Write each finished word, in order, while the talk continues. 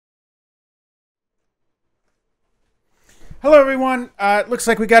Hello, everyone. It looks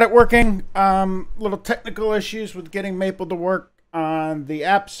like we got it working. Little technical issues with getting Maple to work on the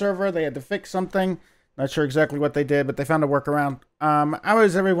app server. They had to fix something. Not sure exactly what they did, but they found a workaround. How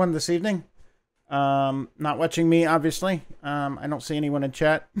is everyone this evening? Not watching me, obviously. I don't see anyone in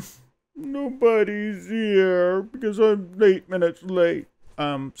chat. Nobody's here because I'm 8 minutes late.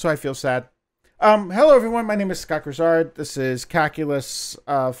 So I feel sad. Hello, everyone. My name is Scott Grizzard. This is Calculus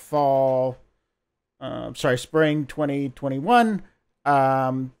Spring 2021.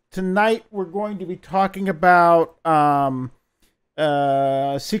 Tonight we're going to be talking about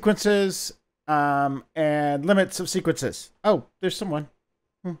sequences and limits of sequences. Oh, there's someone.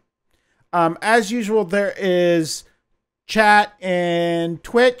 As usual, there is chat and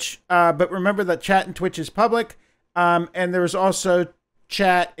Twitch, but remember that chat and Twitch is public. And there is also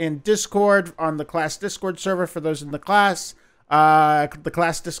chat in Discord on the class Discord server for those in the class. The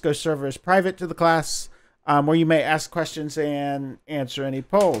class Disco server is private to the class, where you may ask questions and answer any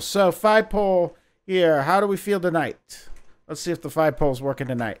polls. So 5-poll here. How do we feel tonight? Let's see if the 5-poll's working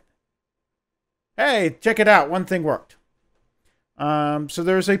tonight. Hey, check it out. One thing worked. So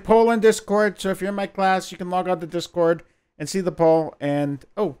there's a poll in Discord. So if you're in my class, you can log on to Discord and see the poll. And,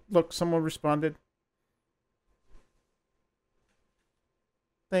 oh, look, someone responded.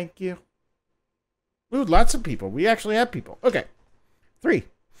 Thank you. Ooh, lots of people. We actually have people. Okay. 3.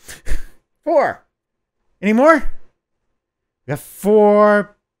 4. Any more? We got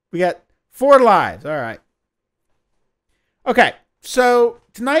 4. We got 4 lives. All right. Okay. So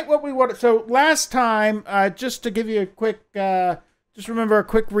tonight what we want to... So last time, just to give you a quick... just remember a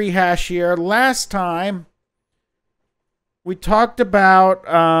quick rehash here. Last time, we talked about...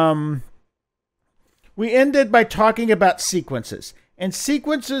 we ended by talking about sequences. And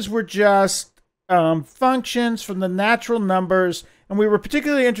sequences were just functions from the natural numbers, and we were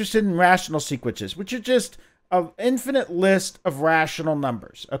particularly interested in rational sequences, which are just an infinite list of rational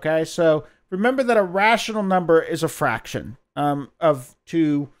numbers. Okay, so remember that a rational number is a fraction of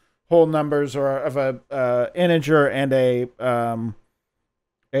two whole numbers, or of a integer and a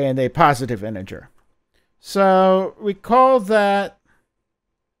positive integer. So we call that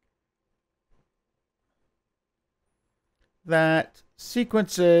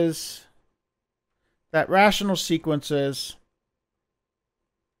sequences, that rational sequences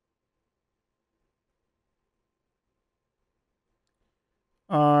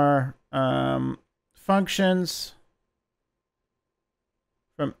are functions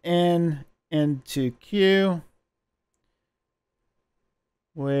from n into q,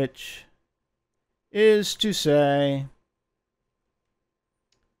 which is to say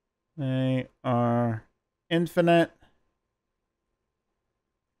they are infinite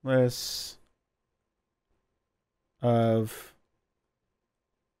lists of,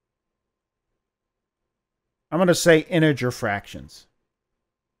 I'm going to say integer fractions.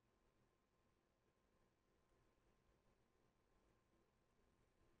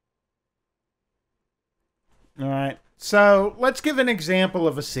 All right. So let's give an example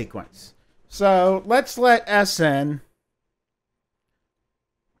of a sequence. So let's let Sn.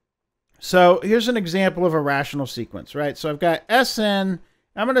 So here's an example of a rational sequence, right? So I've got Sn.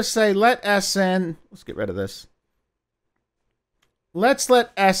 I'm going to say let Sn. Let's get rid of this. Let's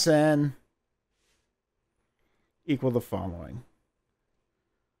let Sn equal the following.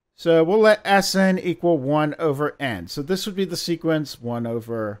 So we'll let Sn equal 1 over n. So this would be the sequence 1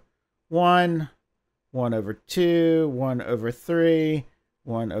 over 1, 1 over 2, 1 over 3,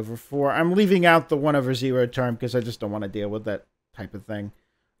 1 over 4. I'm leaving out the 1 over 0 term because I just don't want to deal with that type of thing.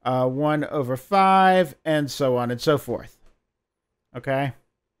 1 over 5, and so on and so forth. Okay?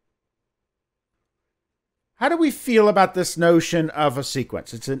 How do we feel about this notion of a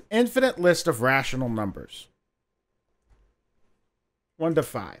sequence? It's an infinite list of rational numbers. 1 to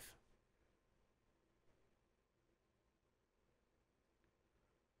 5.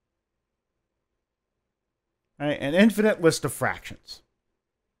 Right? An infinite list of fractions.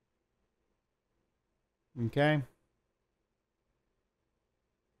 Okay?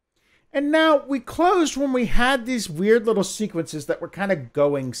 And now we closed when we had these weird little sequences that were kind of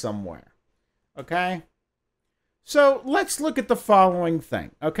going somewhere. Okay? So let's look at the following thing,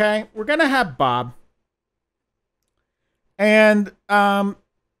 okay? We're going to have Bob. And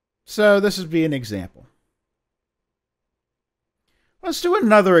so this would be an example. Let's do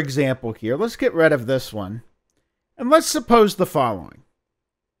another example here. Let's get rid of this one. And let's suppose the following.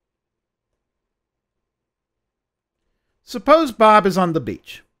 Suppose Bob is on the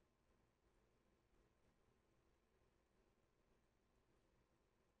beach.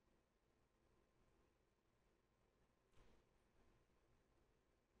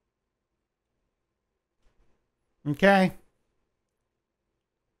 Okay.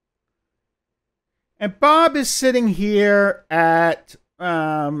 And Bob is sitting here at,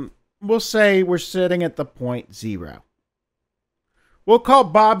 we'll say we're sitting at the point 0. We'll call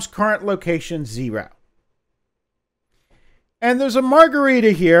Bob's current location 0. And there's a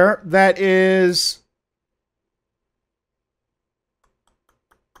Margarita here that is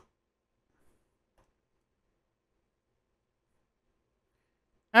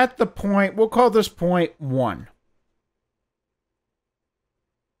at the point, we'll call this point 1.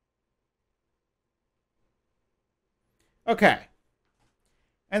 Okay.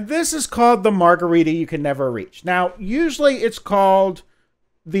 And this is called the Margarita you can never reach. Now, usually it's called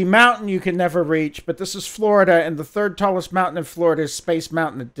the mountain you can never reach, but this is Florida, and the third tallest mountain in Florida is Space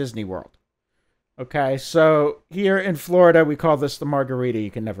Mountain at Disney World. Okay, so here in Florida, we call this the Margarita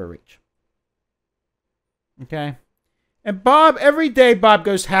you can never reach. Okay? And Bob, every day, Bob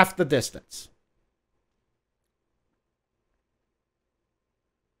goes half the distance.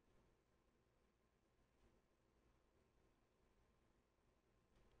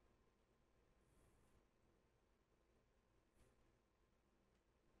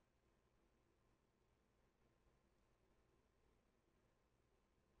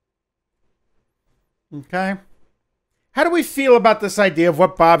 Okay? How do we feel about this idea of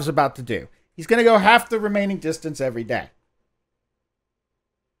what Bob's about to do? He's going to go half the remaining distance every day.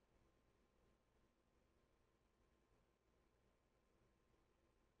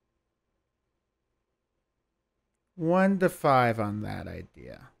 One to 5 on that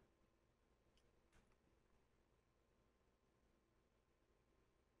idea.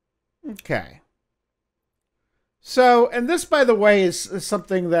 Okay. So, and this, by the way, is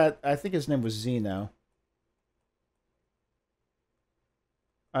something that I think his name was Zeno.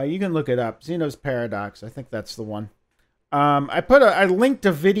 You can look it up. Zeno's paradox. I think that's the one. I linked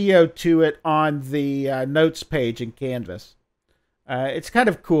a video to it on the notes page in Canvas. It's kind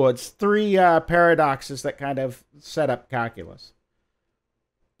of cool. It's 3 paradoxes that kind of set up calculus.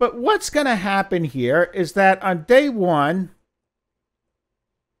 But what's going to happen here is that on day 1,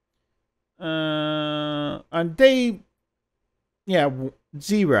 on day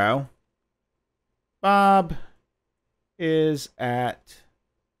 0, Bob is at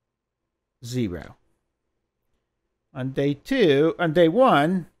 0. On day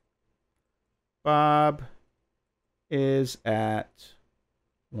 1, Bob is at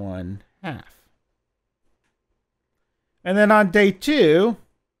 1/2. And then on day 2,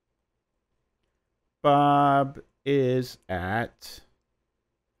 Bob is at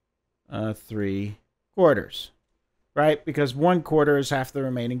 3/4, right? Because 1/4 is half the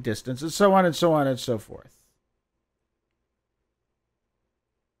remaining distance, and so on and so on and so forth.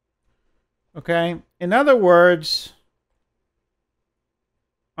 Okay? In other words,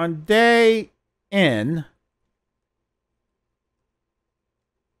 on day N,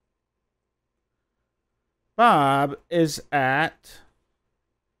 Bob is at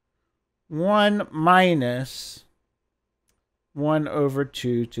 1 minus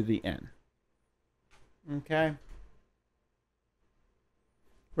 1/2 to the n. Okay?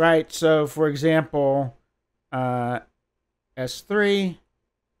 Right, so for example, S3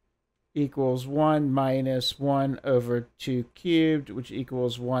 equals 1 minus 1/2 cubed, which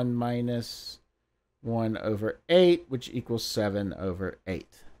equals 1 minus 1/8, which equals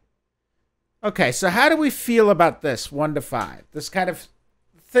 7/8. Okay, so how do we feel about this 1 to 5? This kind of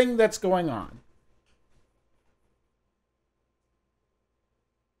thing that's going on.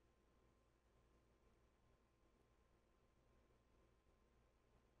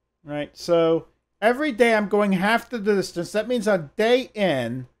 Right, so every day I'm going half the distance. That means on day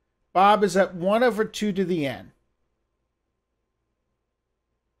N, Bob is at 1/2 to the n.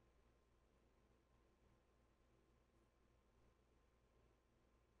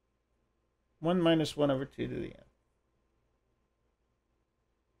 One minus 1/2 to the n.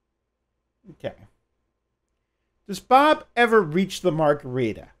 Okay. Does Bob ever reach the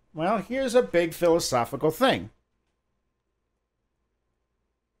Margarita? Well, here's a big philosophical thing.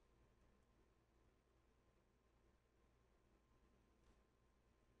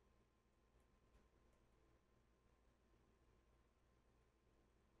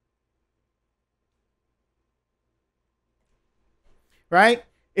 Right?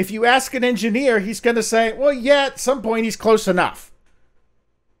 If you ask an engineer, he's going to say, well, yeah, at some point he's close enough.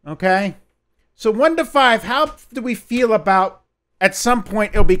 Okay? So 1 to 5, how do we feel about at some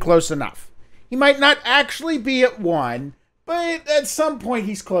point it'll be close enough? He might not actually be at 1, but at some point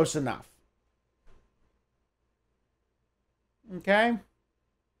he's close enough. Okay?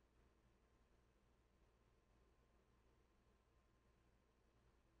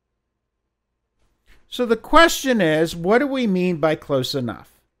 So the question is, what do we mean by close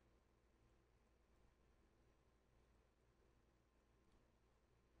enough?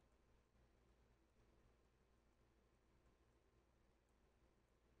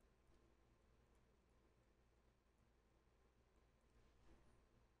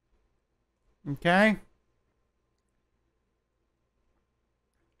 Okay.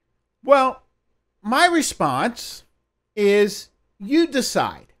 Well, my response is you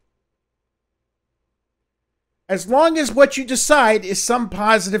decide. As long as what you decide is some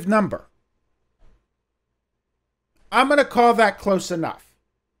positive number. I'm going to call that close enough.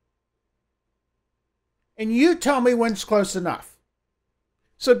 And you tell me when it's close enough.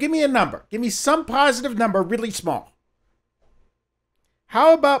 So give me a number. Give me some positive number really small.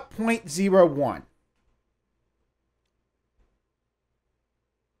 How about 0.01?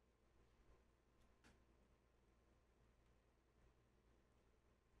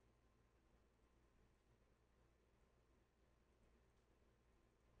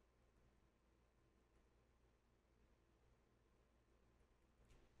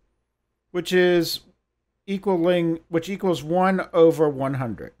 Which equals 1 over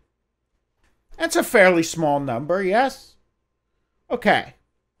 100. That's a fairly small number, yes? Okay.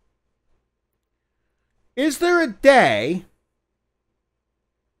 Is there a day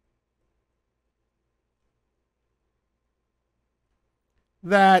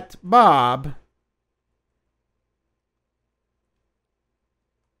that Bob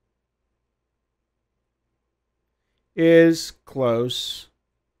is close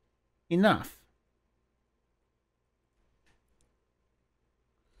enough?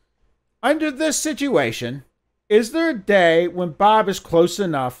 Under this situation, is there a day when Bob is close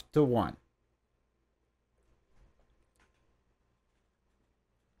enough to 1?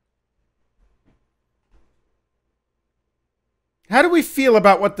 How do we feel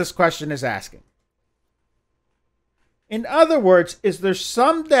about what this question is asking? In other words, is there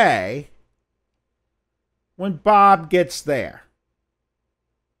some day when Bob gets there?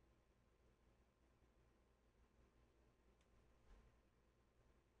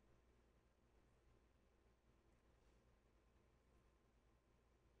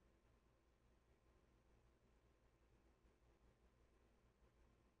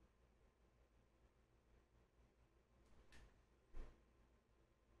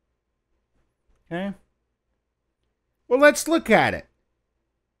 Okay. Well, let's look at it.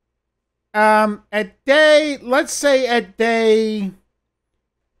 Let's say at day,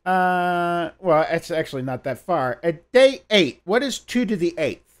 well, it's actually not that far. At day 8, what is 2 to the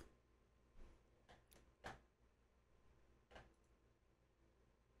 8th?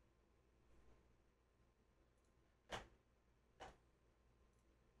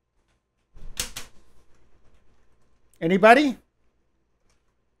 Anybody?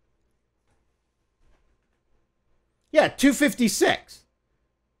 Yeah, 256.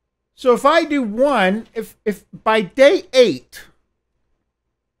 So if I do 1, if by day 8,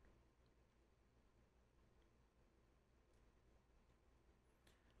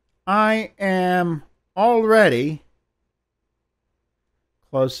 I am already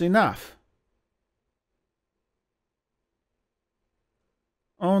close enough.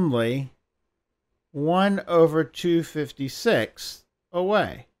 Only 1 over 256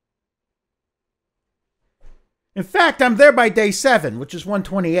 away. In fact, I'm there by day 7, which is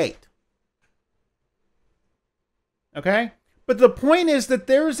 128. Okay? But the point is that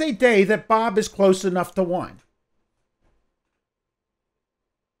there is a day that Bob is close enough to 1.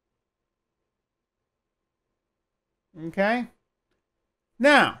 Okay?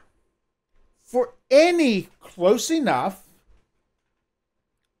 Now, for any close enough,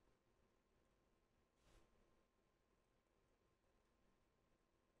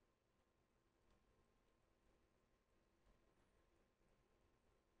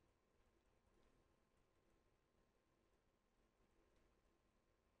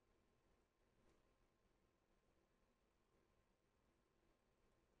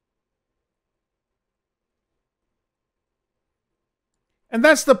 and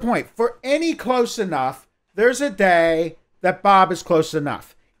that's the point. For any close enough, there's a day that Bob is close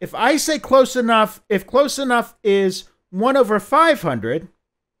enough. If I say close enough, if close enough is 1 over 500,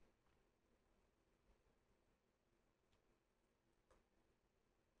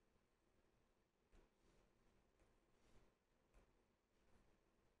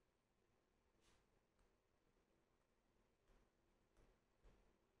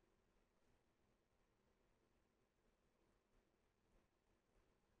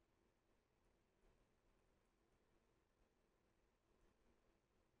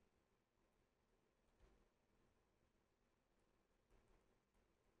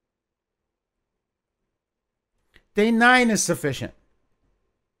 day 9 is sufficient.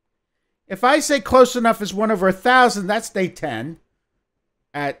 If I say close enough is 1 over 1,000, that's day 10.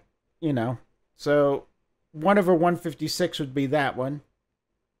 So 1 over 156 would be that one.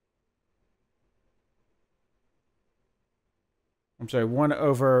 I'm sorry, 1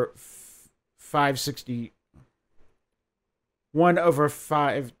 over 560. 1 over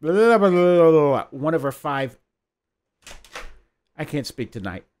 5. Blah, blah, blah, blah, 1 over 5. I can't speak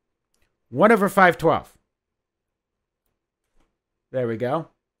tonight. 1 over 512. There we go.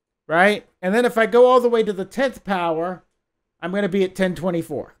 Right? And then if I go all the way to the 10th power, I'm going to be at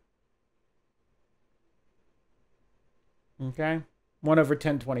 1024. Okay? 1 over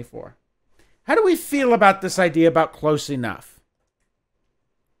 1024. How do we feel about this idea about close enough?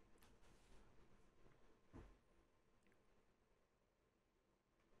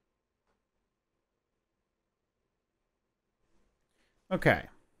 Okay.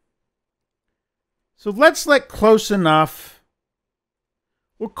 So let's let close enough,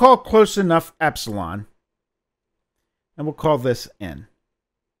 we'll call close enough epsilon, and we'll call this n.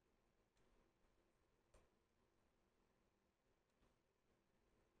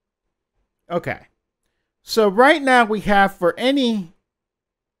 Okay. So right now we have for any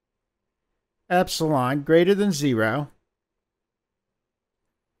epsilon greater than 0,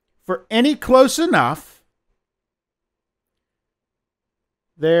 for any close enough,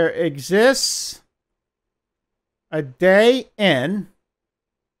 there exists a day n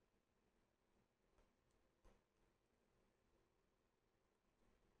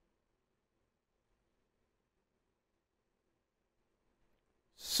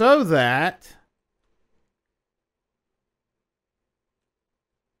so that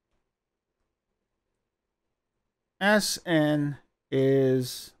Sn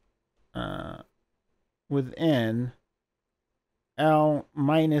is within L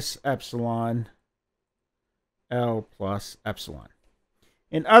minus epsilon, L plus epsilon.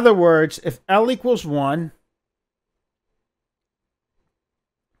 In other words, if L equals 1,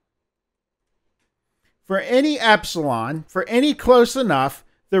 for any epsilon, for any close enough,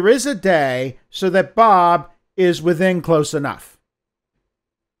 there is a day so that Bob is within close enough.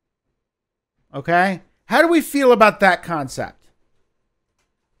 Okay? How do we feel about that concept?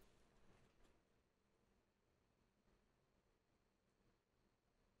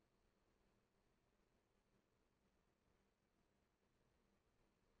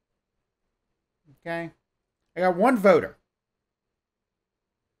 Okay? I got one voter.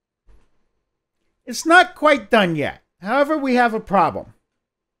 It's not quite done yet. However, we have a problem.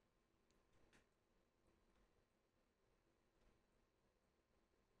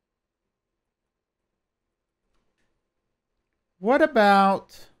 What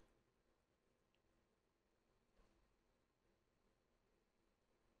about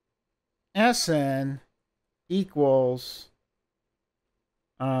Sn equals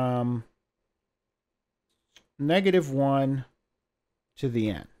 -1 to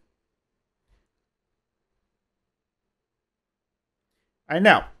the n? I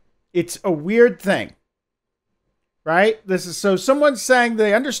know. It's a weird thing. Right? This is so someone's saying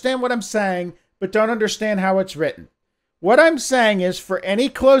they understand what I'm saying, but don't understand how it's written. What I'm saying is for any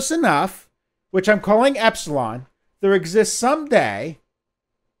close enough, which I'm calling epsilon, there exists some day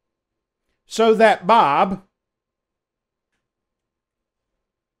so that Bob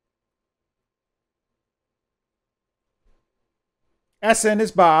Sn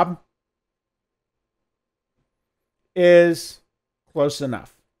is Bob is close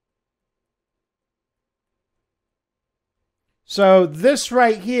enough. So this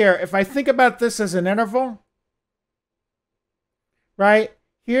right here, if I think about this as an interval, right?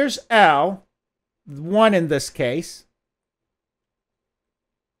 Here's L, 1 in this case.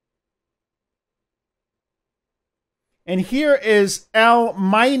 And here is L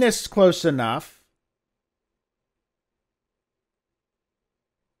minus close enough.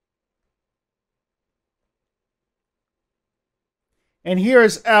 And here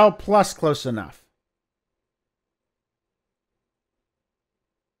is L plus close enough.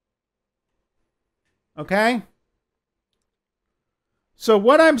 Okay? So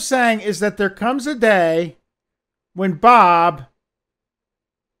what I'm saying is that there comes a day when Bob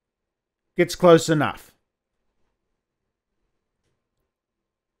gets close enough.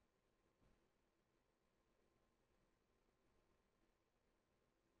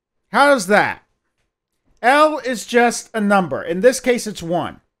 How's that? L is just a number. In this case, it's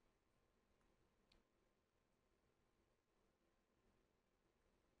 1.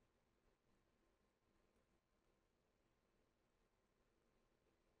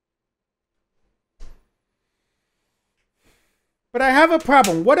 But I have a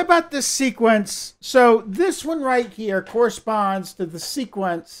problem. What about this sequence? So this one right here corresponds to the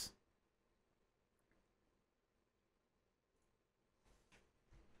sequence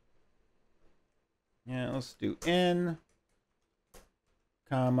let's do n,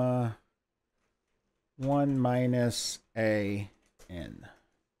 comma, 1 minus a n.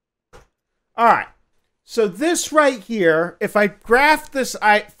 All right. So this right here, if I graph this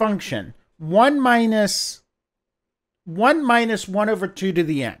function, 1 minus 1 over 2 to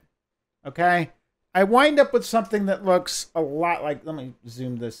the n, okay? I wind up with something that looks a lot like, let me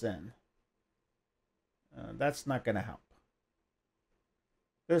zoom this in. That's not going to help.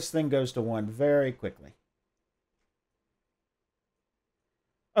 This thing goes to 1 very quickly.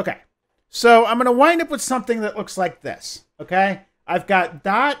 Okay, so I'm going to wind up with something that looks like this, okay? I've got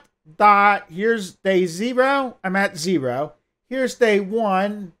dot, dot, here's day 0, I'm at 0. Here's day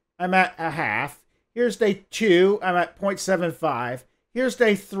 1, I'm at a half. Here's day 2, I'm at 0.75. Here's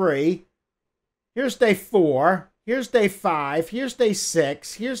day 3. Here's day 4. Here's day 5. Here's day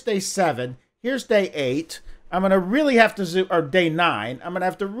 6. Here's day 7. Here's day 8. I'm going to really have to zoom, or day 9. I'm going to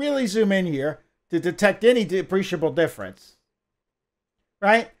have to really zoom in here to detect any appreciable difference.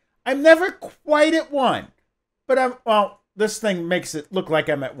 Right? I'm never quite at 1. But well, this thing makes it look like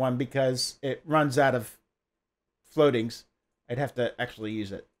I'm at 1 because it runs out of floatings. I'd have to actually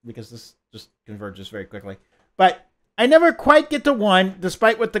use it because this just converges very quickly. But I never quite get to 1,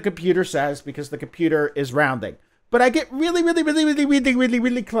 despite what the computer says, because the computer is rounding. But I get really, really, really, really, really, really,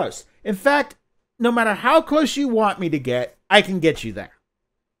 really close. In fact, no matter how close you want me to get, I can get you there.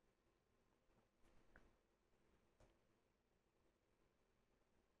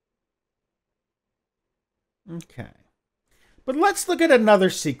 Okay. But let's look at another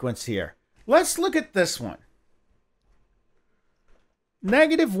sequence here. Let's look at this one.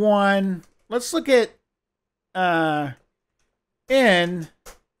 -1. Let's look at -1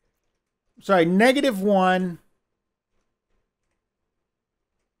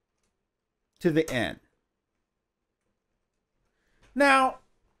 to the n. Now,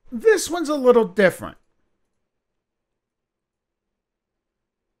 this one's a little different.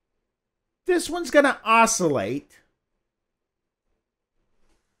 This one's going to oscillate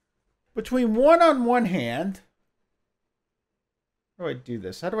between 1 on one hand. How do I do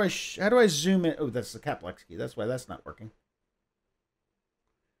this? How do I zoom in? Oh, that's the caps key. That's why that's not working.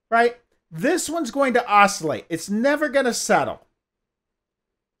 Right? This one's going to oscillate. It's never going to settle.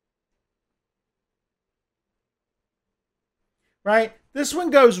 Right? This one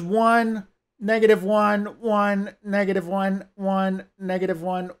goes 1, -1, 1, -1, 1,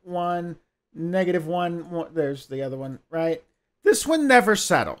 -1, 1, -1. There's the other one, right? This one never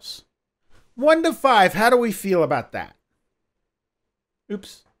settles. 1 to 5, how do we feel about that?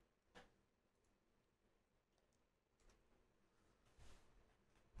 Oops.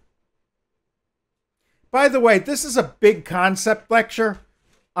 By the way, this is a big concept lecture.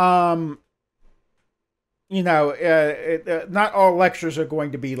 You know, not all lectures are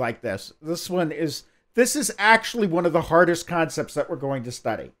going to be like this. This is actually one of the hardest concepts that we're going to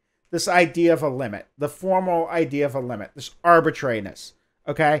study. This idea of a limit, the formal idea of a limit, this arbitrariness,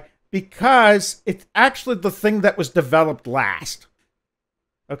 okay? Because it's actually the thing that was developed last,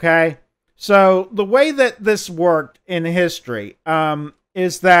 okay? So the way that this worked in history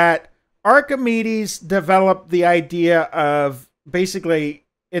is that Archimedes developed the idea of basically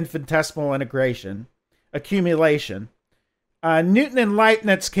infinitesimal integration, accumulation. Newton and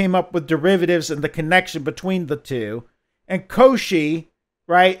Leibniz came up with derivatives and the connection between the two. And Cauchy,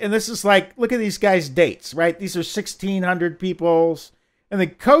 right? And this is like, look at these guys' dates, right? These are 1600 peoples. And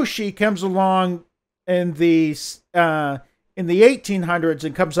then Cauchy comes along in the 1800s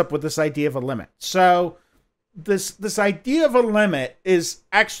and comes up with this idea of a limit. So this idea of a limit is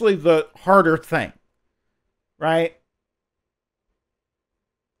actually the harder thing, right?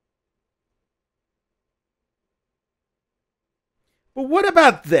 But what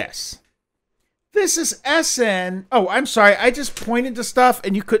about this? This is Sn. Oh, I'm sorry. I just pointed to stuff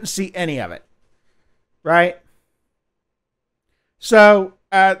and you couldn't see any of it, right? So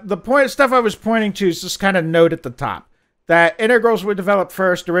the stuff I was pointing to is just kind of note at the top that integrals were developed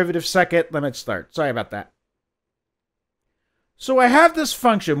first, derivatives second, limits third. Sorry about that. So I have this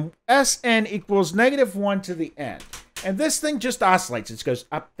function, Sn equals -1 to the n. And this thing just oscillates. It goes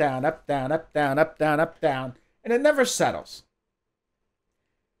up, down, up, down, up, down, up, down, up, down. And it never settles.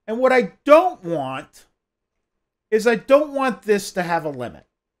 And what I don't want is I don't want this to have a limit.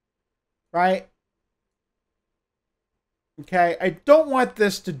 Right? Okay? I don't want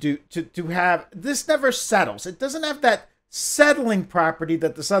this to have... This never settles. It doesn't have that settling property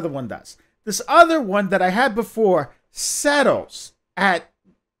that this other one does. This other one that I had before settles at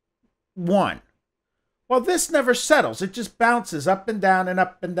 1. Well, this never settles. It just bounces up and down and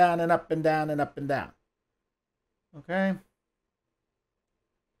up and down and up and down and up and down. Okay?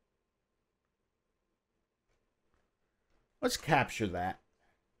 Let's capture that.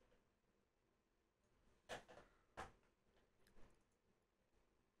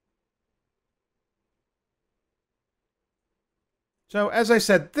 So as I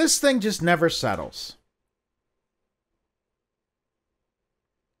said, this thing just never settles.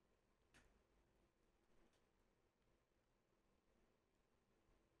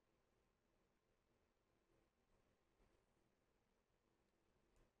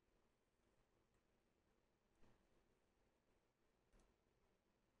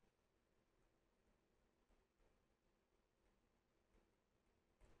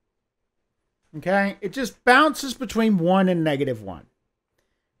 Okay, it just bounces between 1 and -1.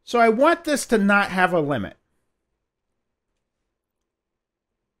 So I want this to not have a limit.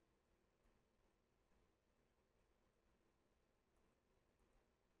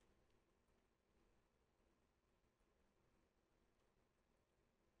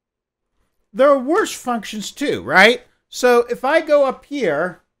 There are worse functions too, right? So if I go up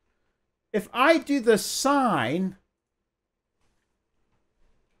here, if I do the sine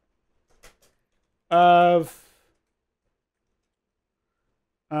of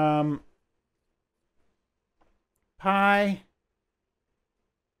pi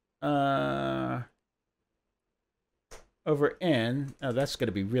over n, oh, that's going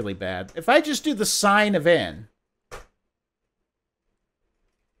to be really bad. If I just do the sine of n,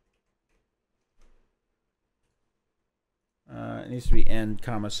 it needs to be n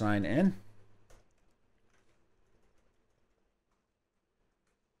comma sine n.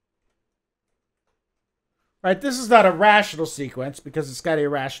 Right, this is not a rational sequence because it's got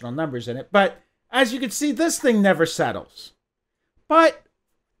irrational numbers in it. But as you can see, this thing never settles. But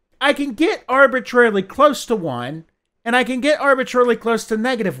I can get arbitrarily close to 1, and I can get arbitrarily close to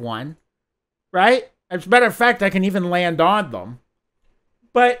 -1, right? As a matter of fact, I can even land on them.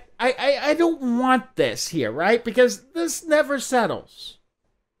 But I don't want this here, right? Because this never settles.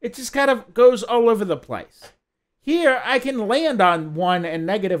 It just kind of goes all over the place. Here, I can land on 1 and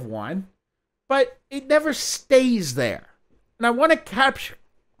 -1, but it never stays there. And I want to capture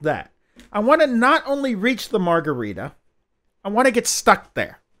that. I want to not only reach the Margarita, I want to get stuck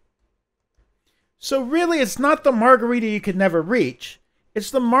there. So really, it's not the Margarita you can never reach.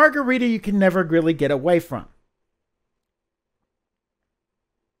 It's the Margarita you can never really get away from.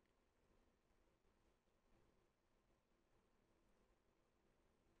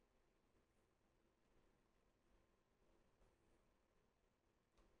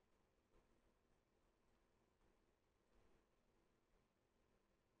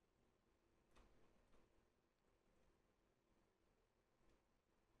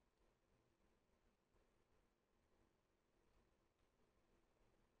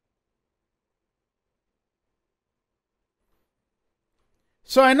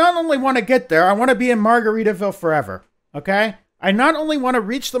 So I not only want to get there, I want to be in Margaritaville forever. Okay? I not only want to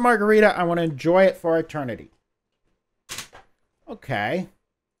reach the Margarita, I want to enjoy it for eternity. Okay.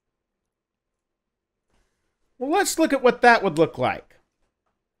 Well, let's look at what that would look like.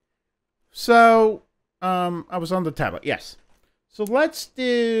 So, I was on the tablet. Yes. So let's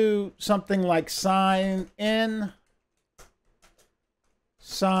do something like sine n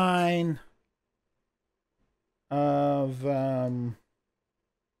sine of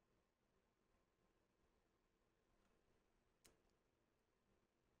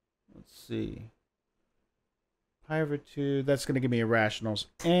let's see, pi over 2. That's going to give me irrationals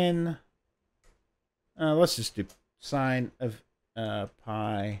n. Let's just do sine of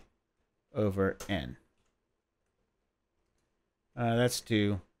pi over n. That's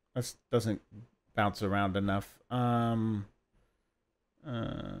 2. That doesn't bounce around enough. 2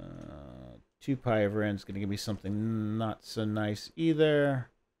 pi over n is going to give me something not so nice either.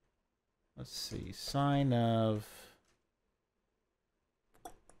 Let's see. Sine of...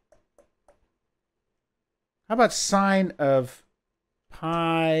 How about sine of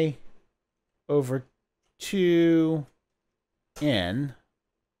pi over 2n?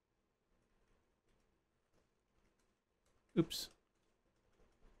 Oops.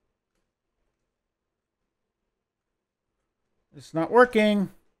 It's not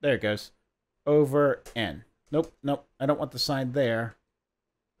working. There it goes. Over n. Nope, nope. I don't want the sign there.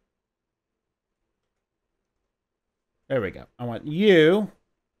 There we go. I want u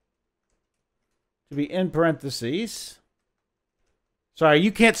to be in parentheses. Sorry,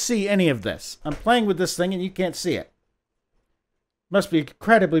 you can't see any of this. I'm playing with this thing and you can't see it. Must be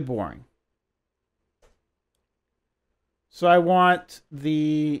incredibly boring. So I want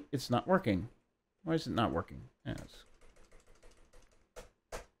the... It's not working. Why is it not working? Yes.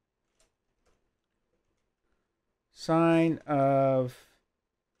 Sine of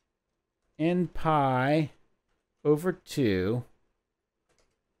n pi over 2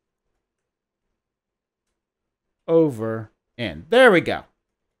 over n. There we go.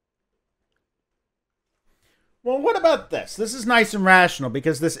 Well, what about this? This is nice and rational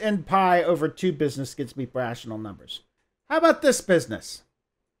because this n pi over 2 business gives me rational numbers. How about this business?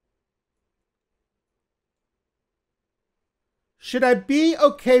 Should I be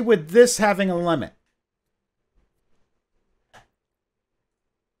okay with this having a limit?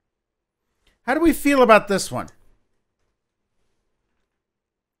 How do we feel about this one?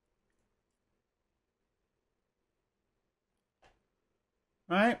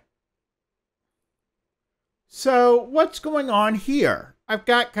 All right. So what's going on here? I've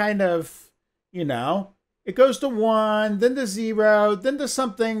got kind of, it goes to 1, then to 0, then to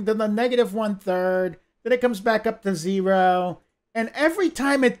something, then the negative 1/3, then it comes back up to 0. And every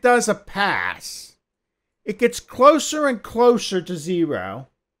time it does a pass, it gets closer and closer to 0,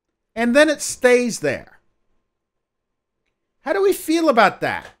 and then it stays there. How do we feel about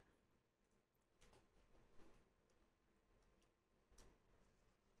that?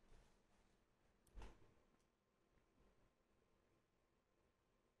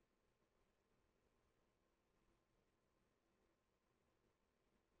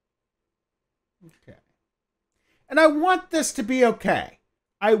 Okay. And I want this to be okay.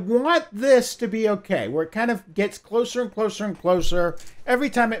 I want this to be okay, where it kind of gets closer and closer and closer every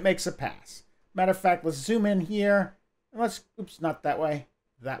time it makes a pass. Matter of fact, let's zoom in here. Let's, oops, not that way,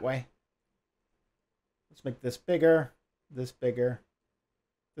 that way. Let's make this bigger, this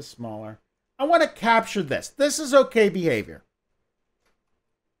smaller. I want to capture this. This is okay behavior.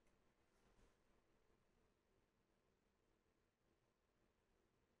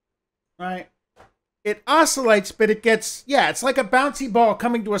 Right? It oscillates, but it gets, it's like a bouncy ball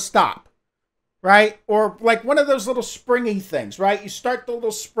coming to a stop, right? Or like one of those little springy things, right? You start the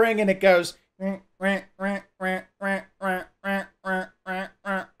little spring and it goes. It's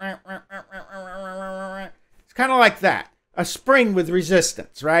kind of like that. A spring with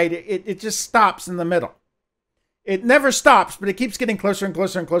resistance, right? It just stops in the middle. It never stops, but it keeps getting closer and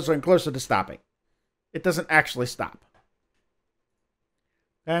closer and closer and closer to stopping. It doesn't actually stop.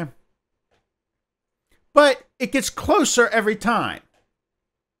 Okay? But it gets closer every time.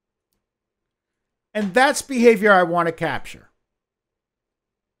 And that's behavior I want to capture.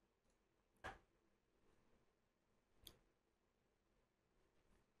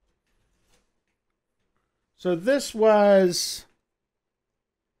 So this was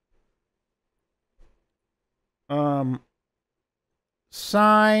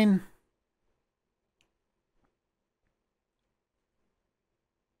sine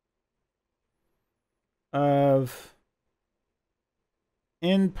of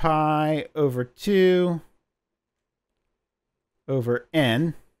n pi over 2 over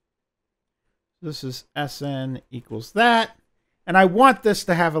n. This is Sn equals that. And I want this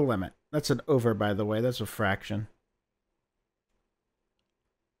to have a limit. That's an over, by the way. That's a fraction.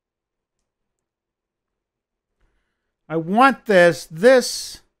 I want this.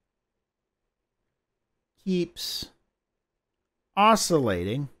 This keeps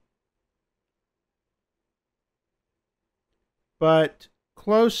oscillating, but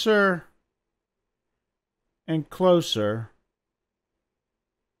closer and closer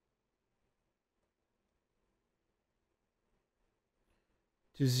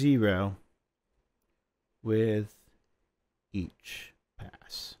to 0 with each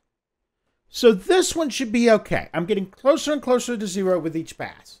pass. So this one should be okay. I'm getting closer and closer to 0 with each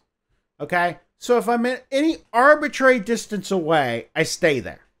pass. Okay? So if I'm at any arbitrary distance away, I stay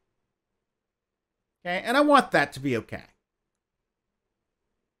there. Okay? And I want that to be okay.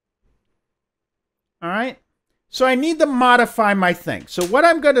 All right? So I need to modify my thing. So what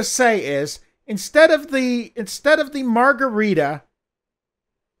I'm going to say is, instead of the Margarita,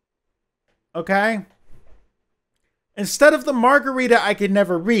 okay? Instead of the Margarita I can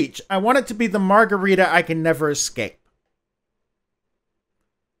never reach, I want it to be the Margarita I can never escape.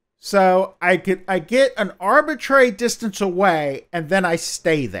 So I get an arbitrary distance away, and then I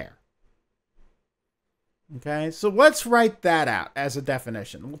stay there. Okay, so let's write that out as a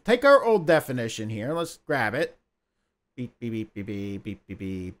definition. We'll take our old definition here. Let's grab it. Beep, beep, beep, beep, beep, beep, beep,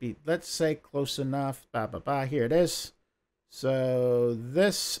 beep, beep. Let's say close enough. Blah, blah, blah. Here it is. So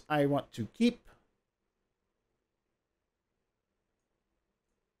this I want to keep.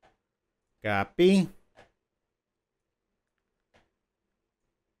 Copy.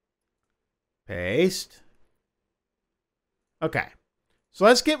 Paste. Okay. So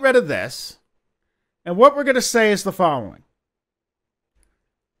let's get rid of this. And what we're going to say is the following.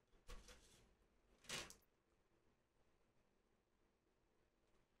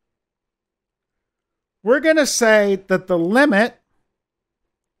 We're going to say that the limit,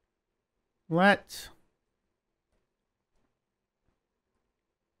 let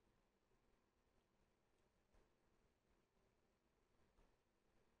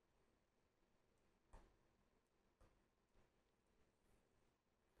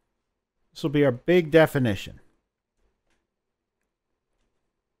This will be our big definition.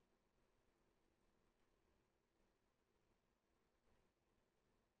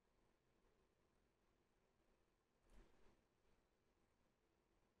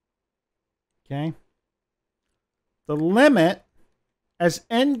 Okay. The limit as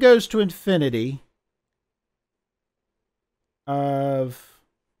n goes to infinity of,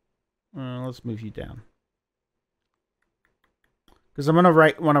 let's move you down, because I'm gonna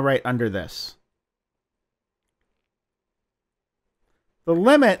want to write under this. The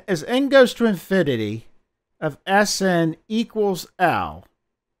limit as n goes to infinity of Sn equals L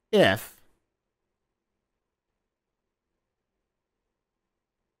if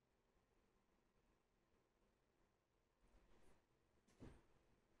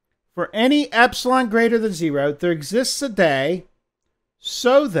for any epsilon greater than 0, there exists a day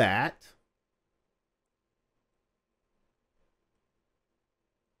so that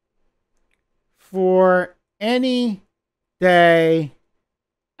for any day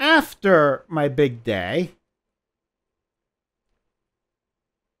after my big day,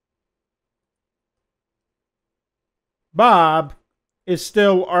 Bob is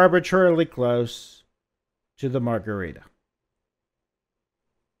still arbitrarily close to the Margarita.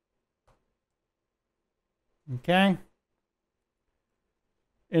 Okay?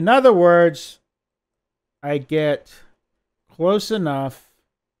 In other words, I get close enough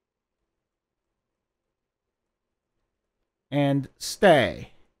and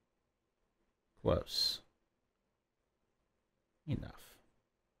stay close enough.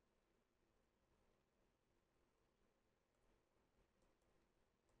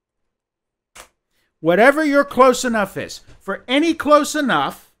 Whatever your close enough is, for any close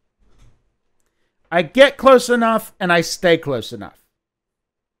enough, I get close enough and I stay close enough.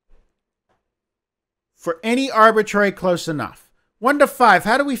 For any arbitrary close enough. 1 to 5,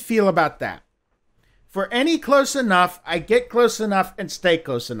 how do we feel about that? For any close enough, I get close enough and stay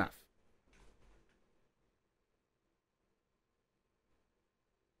close enough.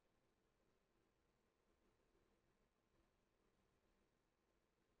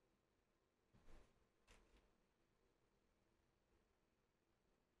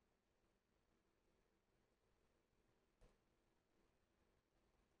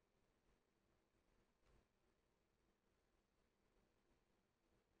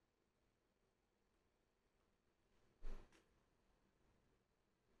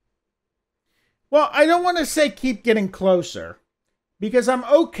 Well, I don't want to say keep getting closer, because I'm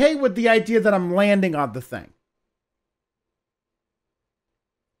okay with the idea that I'm landing on the thing.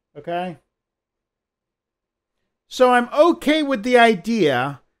 Okay? So I'm okay with the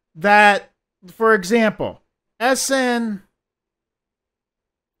idea that, for example, Sn,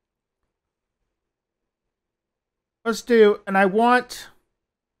 let's do, and I want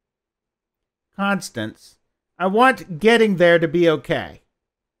constants. I want getting there to be okay.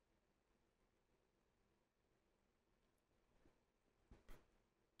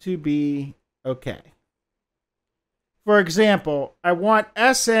 To be okay. For example, I want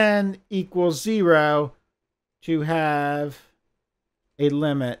Sn equals 0 to have a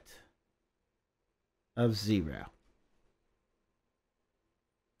limit of 0.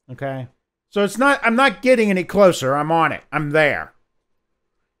 Okay? So it's not, I'm not getting any closer. I'm on it. I'm there.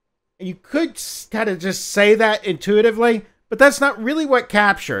 You could kind of just say that intuitively, but that's not really what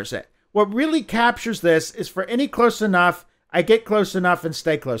captures it. What really captures this is for any close enough, I get close enough and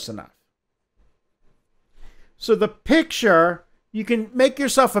stay close enough. So the picture, you can make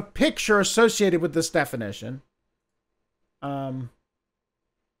yourself a picture associated with this definition. Or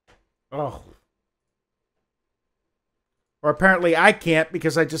apparently I can't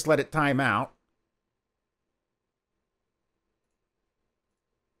because I just let it time out.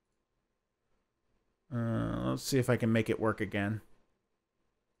 Let's see if I can make it work again.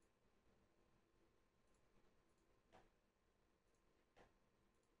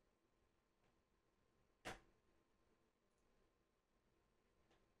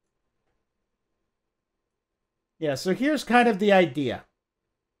 Yeah, so here's kind of the idea.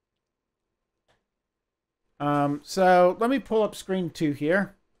 So let me pull up screen 2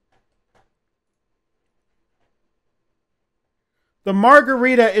 here. The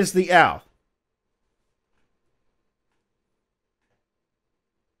Margarita is the L.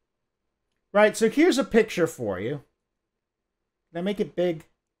 Right, so here's a picture for you. Can I make it big?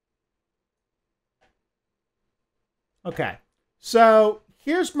 Okay, so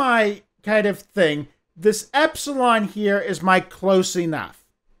here's my kind of thing. This epsilon here is my close enough.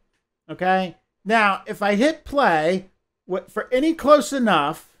 Okay? Now, if I hit play, for any close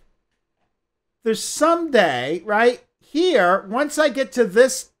enough, there's someday, right, here, once I get to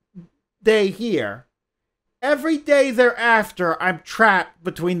this day here, every day thereafter, I'm trapped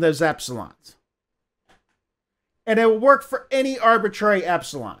between those epsilons. And it will work for any arbitrary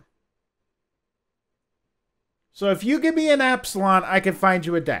epsilon. So if you give me an epsilon, I can find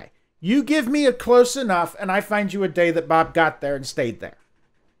you a day. You give me a close enough, and I find you a day that Bob got there and stayed there.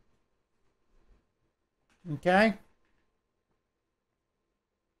 Okay?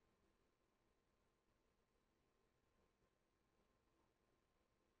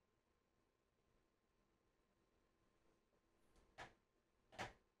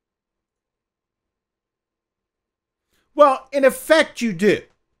 Well, in effect, you do.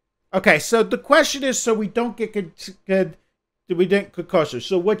 Okay, so the question is, so we don't get closer.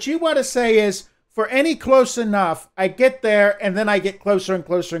 So what you want to say is, for any close enough, I get there, and then I get closer and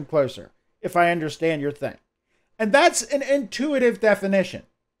closer and closer, if I understand your thing. And that's an intuitive definition.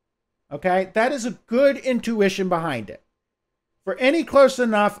 Okay, that is a good intuition behind it. For any close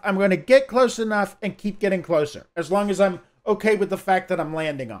enough, I'm going to get close enough and keep getting closer, as long as I'm okay with the fact that I'm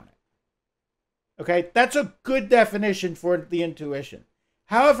landing on it. Okay, that's a good definition for the intuition.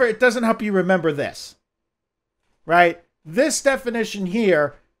 However, it doesn't help you remember this, right? This definition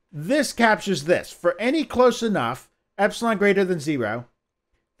here, this captures this. For any close enough, epsilon greater than 0,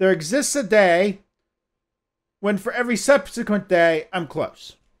 there exists a day when for every subsequent day, I'm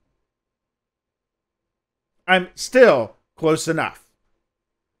close. I'm still close enough.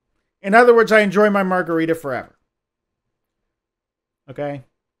 In other words, I enjoy my margarita forever. Okay?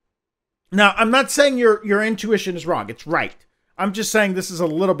 Now, I'm not saying your intuition is wrong. It's right. I'm just saying this is a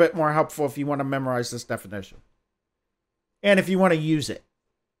little bit more helpful if you want to memorize this definition. And if you want to use it.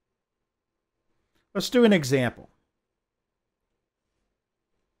 Let's do an example.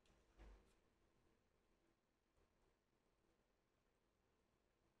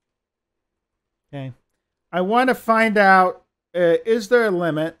 Okay. I want to find out, is there a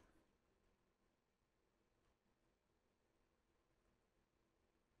limit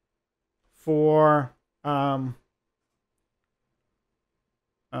for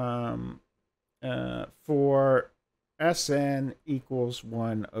Sn equals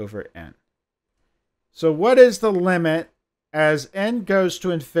 1 over n. So what is the limit as n goes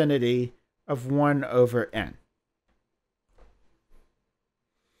to infinity of 1 over n?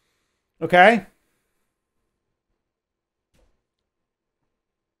 Okay?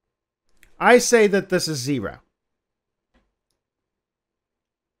 I say that this is 0.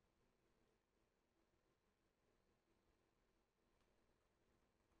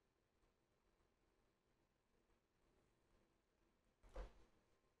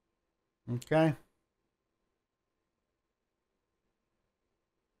 Okay.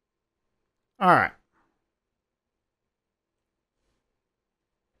 All right.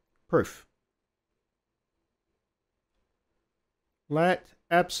 Proof. Let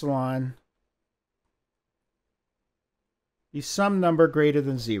epsilon be some number greater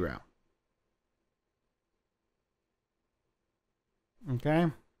than 0. Okay.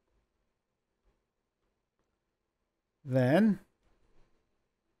 Then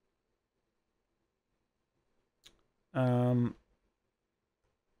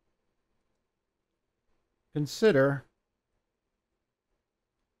consider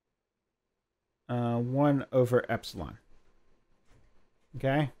 1 over epsilon.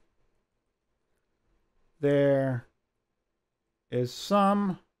 Okay? There is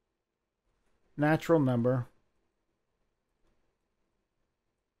some natural number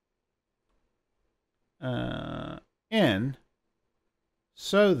n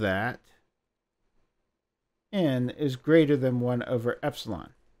so that n is greater than 1 over epsilon,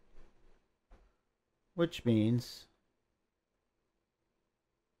 which means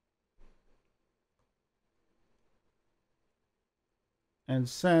and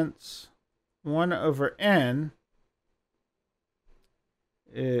since 1 over n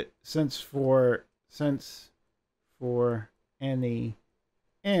since for any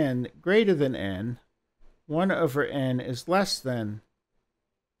n greater than n, 1 over n is less than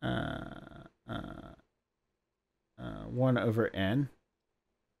 1 over n,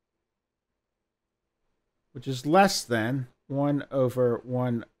 which is less than 1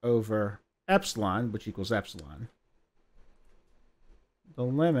 over epsilon, which equals epsilon. The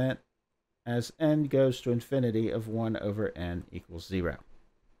limit as n goes to infinity of 1 over n equals 0.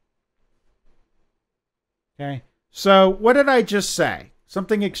 Okay, so what did I just say?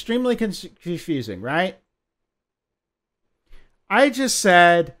 Something extremely confusing, right? I just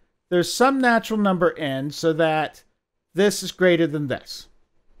said there's some natural number n so that this is greater than this.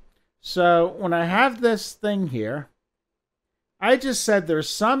 So when I have this thing here, I just said there's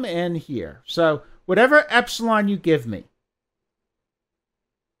some n here. So whatever epsilon you give me,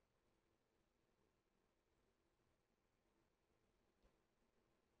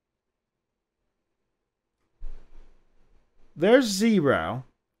 there's 0.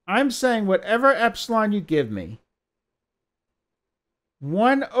 I'm saying whatever epsilon you give me,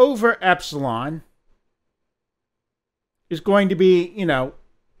 1 over epsilon is going to be,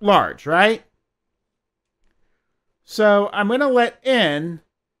 large, right? So I'm going to let n,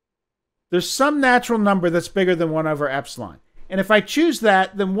 there's some natural number that's bigger than 1 over epsilon. And if I choose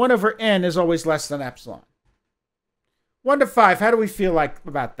that, then 1 over n is always less than epsilon. 1 to 5, how do we feel like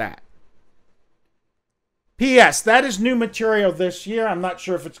about that? P.S. That is new material this year. I'm not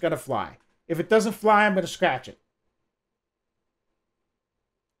sure if it's going to fly. If it doesn't fly, I'm going to scratch it.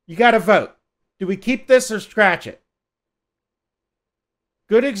 You got to vote. Do we keep this or scratch it?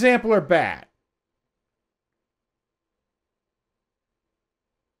 Good example or bad?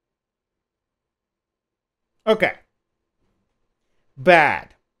 Okay.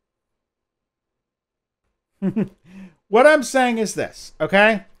 Bad. What I'm saying is this,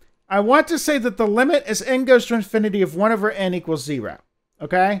 okay? I want to say that the limit as n goes to infinity of 1 over n equals 0,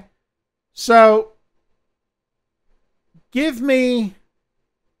 okay? So, give me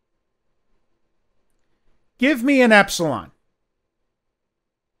an epsilon.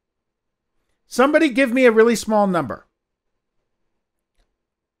 Somebody give me a really small number.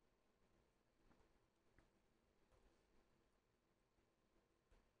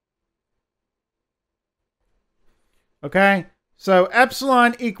 Okay, so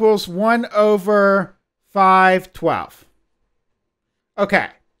epsilon equals 1 over 512. Okay,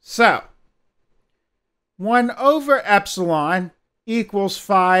 so 1 over epsilon equals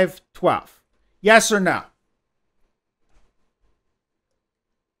 512. Yes or no?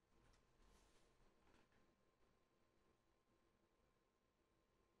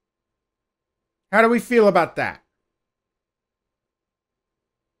 How do we feel about that?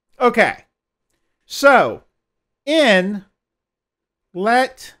 Okay, so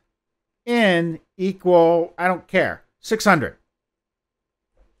let n equal, I don't care, 600.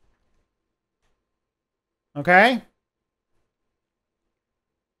 Okay?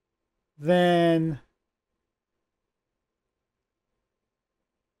 Then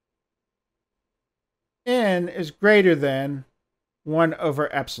n is greater than 1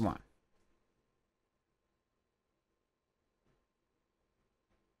 over epsilon.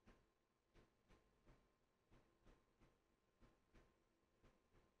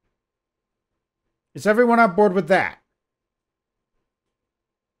 Is everyone on board with that?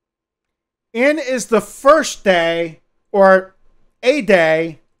 N is the first day, or a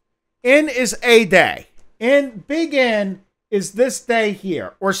day. N is a day. Big N is this day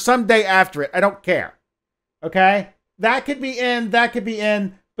here, or some day after it. I don't care. Okay? That could be N, that could be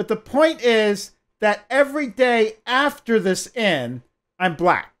N. But the point is that every day after this N, I'm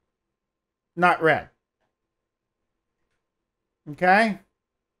black, not red. Okay?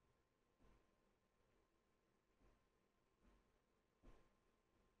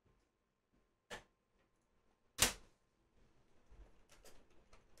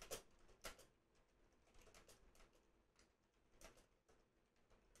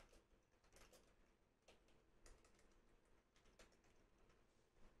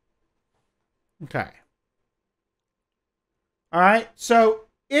 Okay. All right. So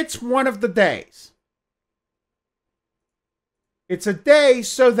it's one of the days. It's a day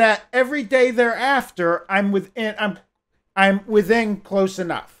so that every day thereafter I'm within close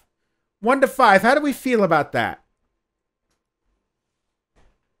enough. 1 to 5. How do we feel about that?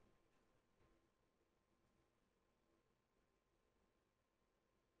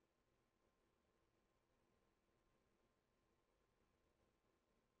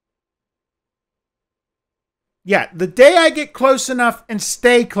 Yeah, the day I get close enough and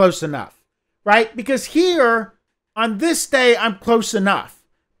stay close enough, right? Because here, on this day, I'm close enough.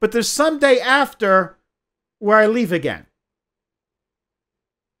 But there's some day after where I leave again.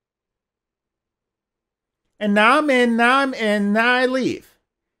 And now I'm in, now I leave.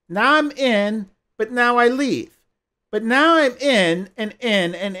 Now I'm in, but now I leave. But now I'm in, and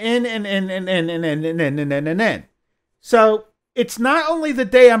in, and in, and in, and in, and in, and in, and in, and in. So it's not only the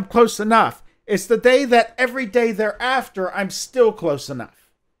day I'm close enough, it's the day that every day thereafter I'm still close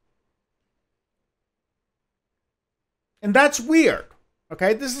enough. And that's weird.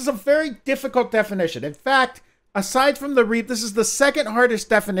 Okay, this is a very difficult definition. In fact, aside from this is the second hardest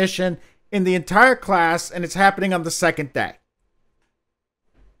definition in the entire class, and it's happening on the second day.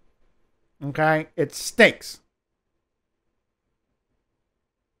 Okay, it stinks.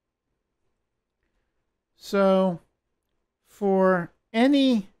 So, for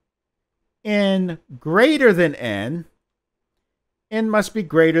any n greater than n, n must be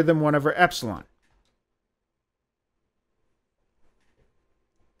greater than 1 over epsilon.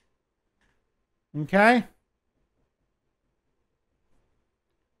 Okay?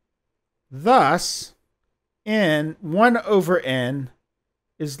 Thus, n 1 over n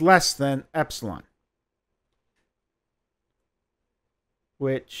is less than epsilon,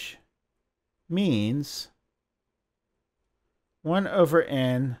 which means 1 over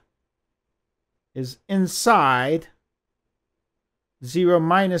n is inside 0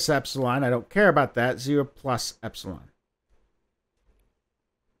 minus epsilon. I don't care about that. 0 plus epsilon.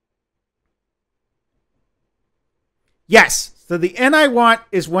 Yes. So the n I want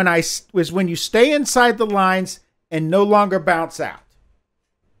is when you stay inside the lines and no longer bounce out.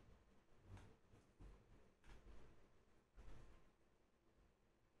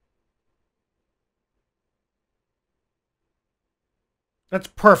 That's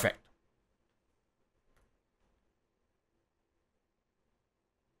perfect.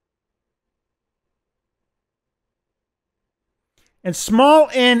 And small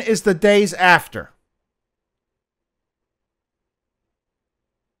n is the days after.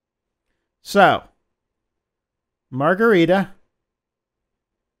 So, Margarita,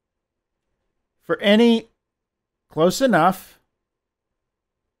 for any close enough,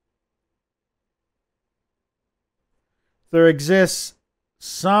 there exists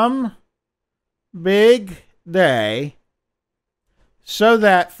some big day so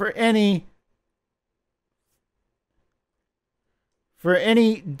that for any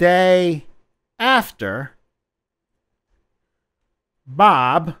day after,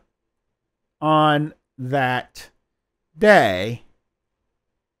 Bob on that day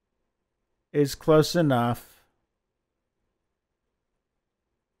is close enough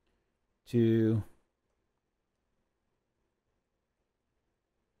to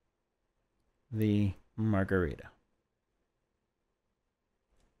the Margarita.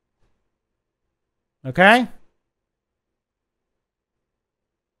 Okay?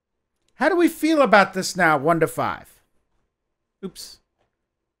 How do we feel about this now, 1 to 5? Oops.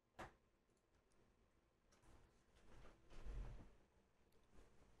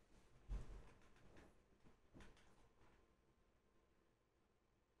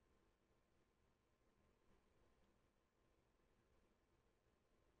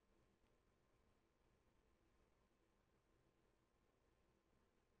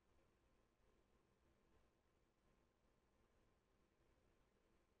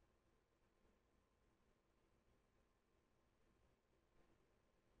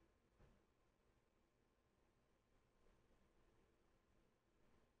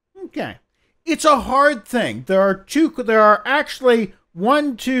 Okay. It's a hard thing. There are actually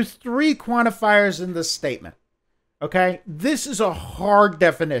 1, 2, 3 quantifiers in this statement. Okay? This is a hard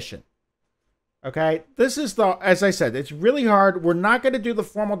definition. Okay? This is as I said, it's really hard. We're not going to do the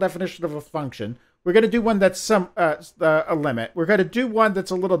formal definition of a function. We're going to do one that's a limit. We're going to do one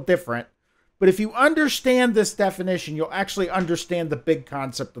that's a little different. But if you understand this definition, you'll actually understand the big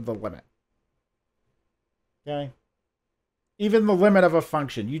concept of the limit. Okay? Even the limit of a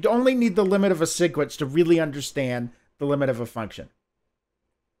function. You only need the limit of a sequence to really understand the limit of a function.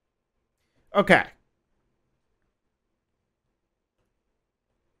 Okay.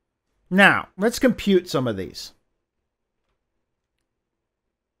 Now, let's compute some of these.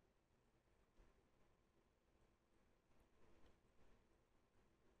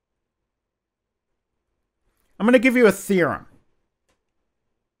 I'm going to give you a theorem.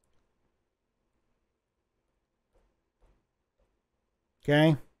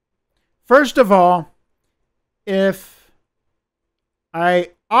 Okay. First of all, if I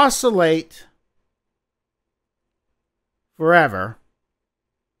oscillate forever,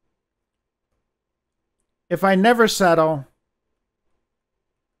 if I never settle,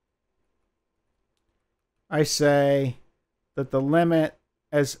 I say that the limit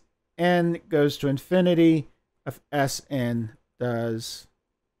as n goes to infinity of Sn does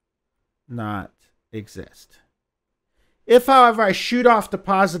not exist. If, however, I shoot off to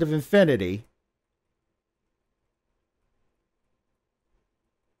positive infinity,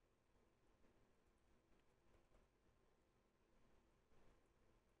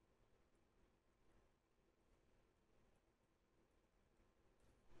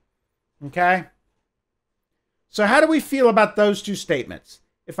 okay? So how do we feel about those two statements?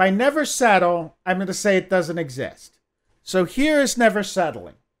 If I never settle, I'm going to say it doesn't exist. So here is never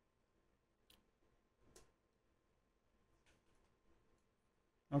settling.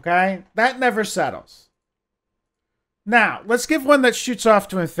 Okay? That never settles. Now, let's give one that shoots off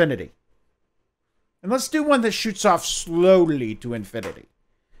to infinity. And let's do one that shoots off slowly to infinity.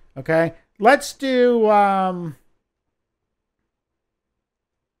 Okay? Let's do...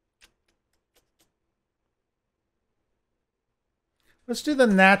 let's do the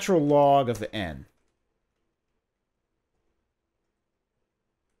natural log of the n.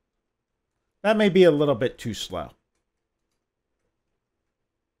 That may be a little bit too slow.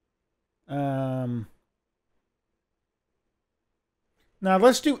 Now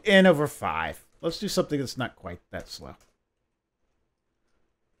let's do n over 5. Let's do something that's not quite that slow.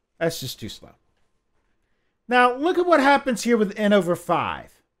 That's just too slow. Now look at what happens here with n over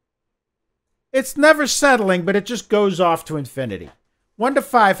 5. It's never settling, but it just goes off to infinity. 1 to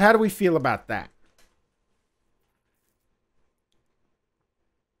 5, how do we feel about that?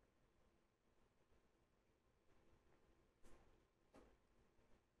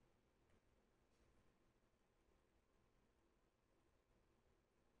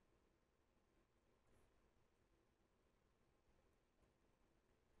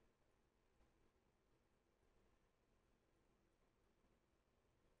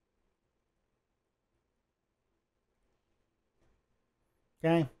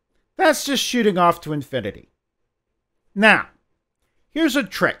 Okay, that's just shooting off to infinity. Now, here's a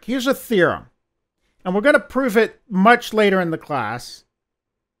trick. Here's a theorem. And we're going to prove it much later in the class.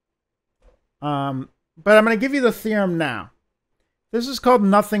 But I'm going to give you the theorem now. This is called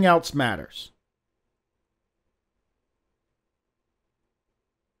nothing else matters.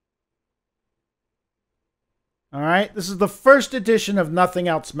 All right, this is the first edition of Nothing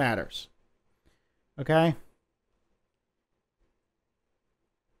Else Matters. Okay?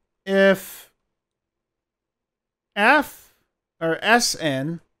 If F or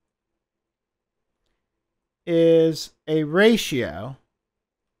Sn is a ratio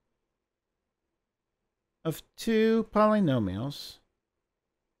of two polynomials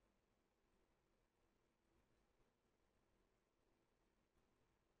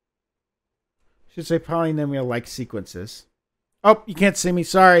should say polynomial-like sequences. Oh, you can't see me.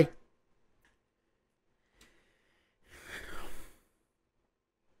 Sorry.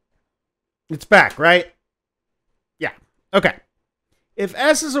 It's back, right? Yeah. Okay. If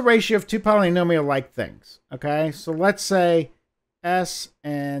S is a ratio of two polynomial-like things, okay? So let's say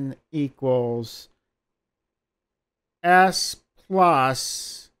Sn equals S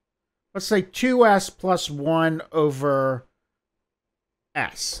plus, let's say 2S plus 1 over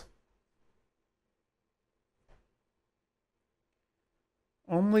S.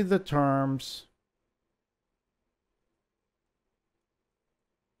 Only the terms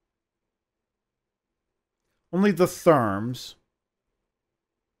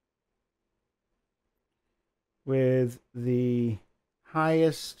with the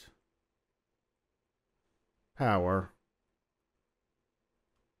highest power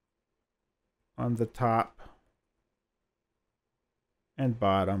on the top and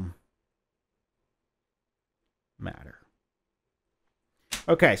bottom matter.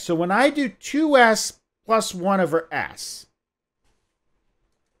 Okay, so when I do 2S plus 1 over S,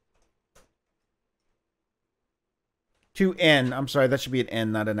 2n, I'm sorry, that should be an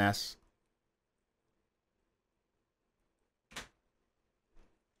n, not an s.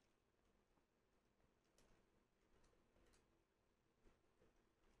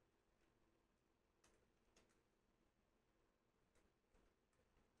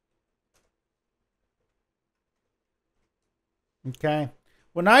 Okay,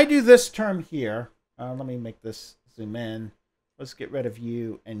 when I do this term here, let me make this zoom in. Let's get rid of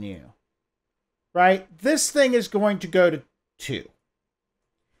u and u. Right? This thing is going to go to 2.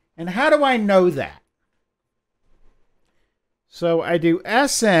 And how do I know that? So I do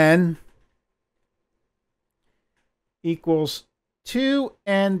Sn equals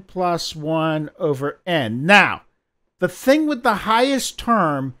 2n plus 1 over n. Now, the thing with the highest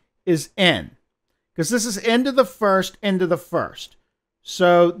term is n, because this is n to the first, n to the first.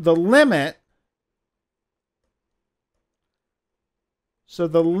 So the limit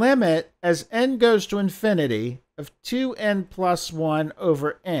as n goes to infinity of 2n plus 1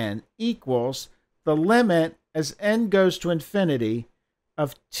 over n equals the limit as n goes to infinity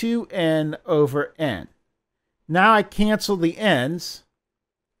of 2n over n. Now I cancel the n's.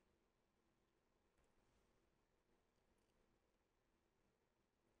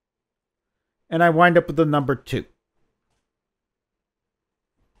 And I wind up with the number 2.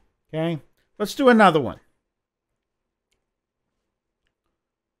 Okay, let's do another one.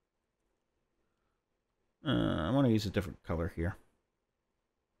 I want to use a different color here.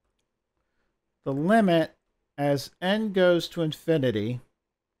 The limit as n goes to infinity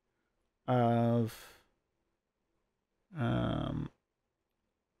of 2n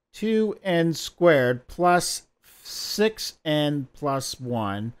squared plus 6n plus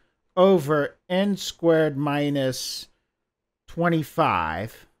 1 over n squared minus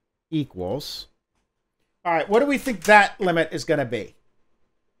 25 equals. All right, what do we think that limit is going to be?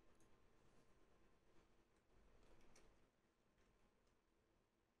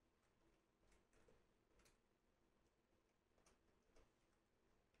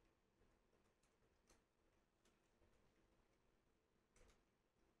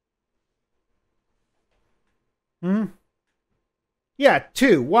 Hmm? Yeah,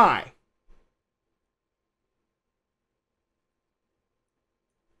 2. Why?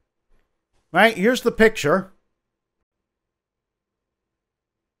 Right? Here's the picture.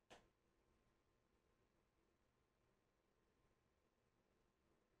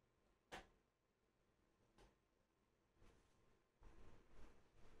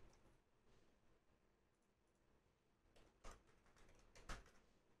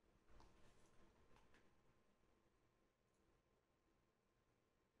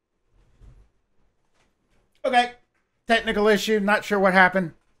 Okay. Technical issue. Not sure what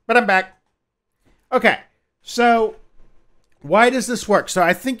happened, but I'm back. Okay. So, why does this work? So,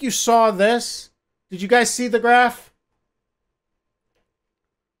 I think you saw this. Did you guys see the graph?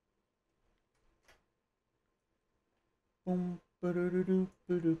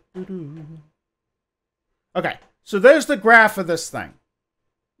 Okay. So, there's the graph of this thing.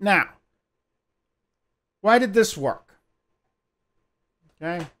 Now, why did this work?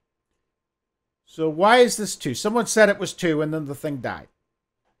 Okay. So why is this 2? Someone said it was 2 and then the thing died.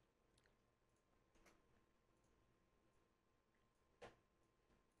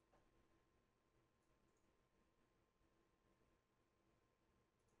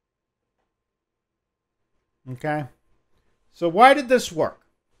 Okay. So why did this work?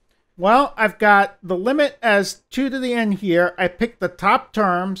 Well, I've got the limit as 2 to the n here. I picked the top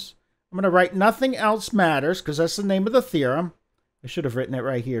terms. I'm going to write nothing else matters because that's the name of the theorem. I should have written it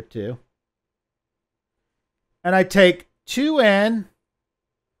right here too. And I take 2n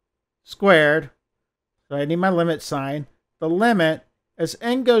squared, so I need my limit sign, the limit as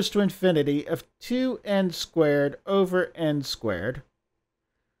n goes to infinity of 2n squared over n squared.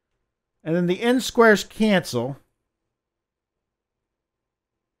 And then the n squares cancel.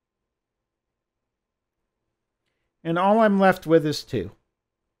 And all I'm left with is 2.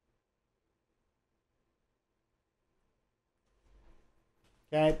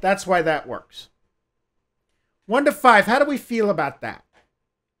 Okay, that's why that works. 1 to 5, how do we feel about that?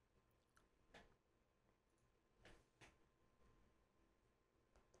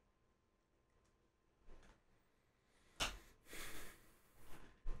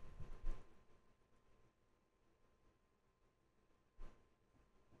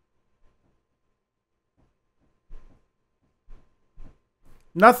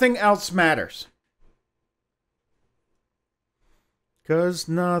 Nothing else matters. Because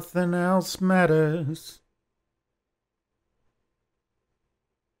nothing else matters.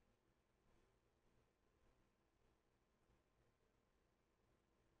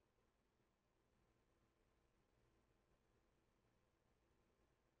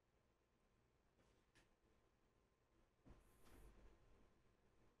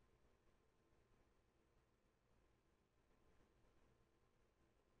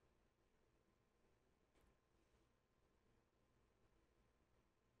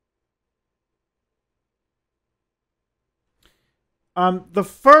 The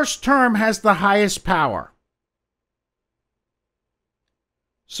first term has the highest power.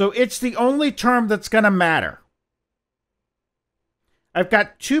 So it's the only term that's going to matter. I've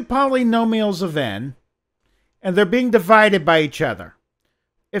got 2 polynomials of n, and they're being divided by each other.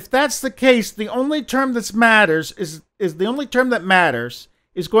 If that's the case, the only term that matters is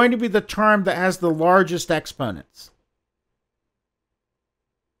going to be the term that has the largest exponents.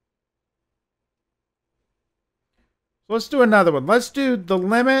 Let's do another one. Let's do the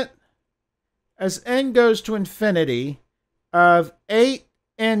limit as n goes to infinity of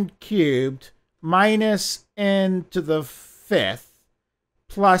 8n cubed minus n to the 5th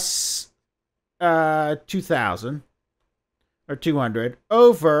plus 2,000 or 200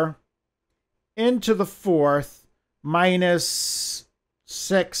 over n to the 4th minus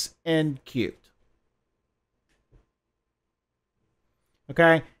 6n cubed.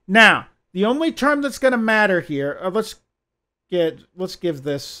 Okay, now the only term that's going to matter here, let's give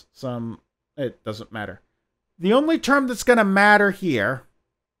this some, it doesn't matter. The only term that's going to matter here,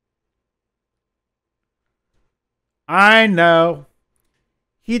 I know,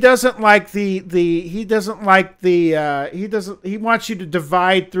 he wants you to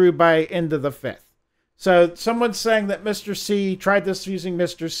divide through by n to the 5th. So someone's saying that Mr. C tried this using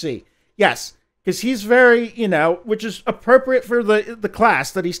Mr. C. Yes. Because he's very, which is appropriate for the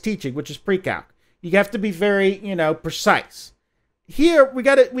class that he's teaching, which is pre-calc. You have to be very, precise. Here, we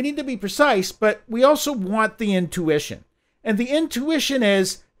need to be precise, but we also want the intuition. And the intuition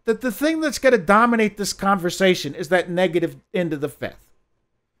is that the thing that's going to dominate this conversation is that negative n to the 5th.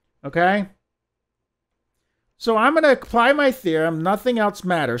 Okay? So I'm going to apply my theorem. Nothing else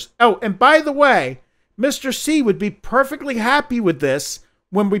matters. Oh, and by the way, Mr. C would be perfectly happy with this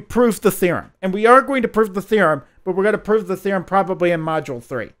when we prove the theorem. And we are going to prove the theorem but we're going to prove the theorem probably in module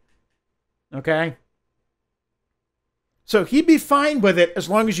 3. Okay? So he'd be fine with it as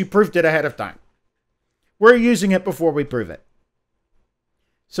long as you proved it ahead of time. We're using it before we prove it.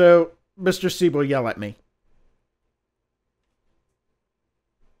 So Mr. C will yell at me.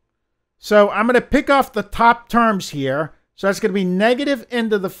 So I'm going to pick off the top terms here. So that's going to be negative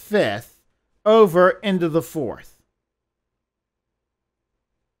into the 5th over into the 4th.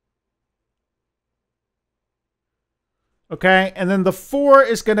 Okay, and then the 4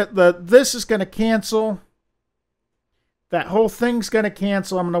 is going to, this is going to cancel. That whole thing's going to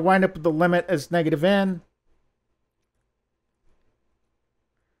cancel. I'm going to wind up with the limit as negative n,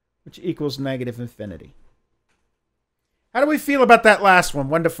 which equals negative infinity. How do we feel about that last one,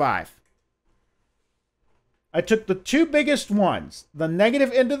 1 to 5? I took the two biggest ones, the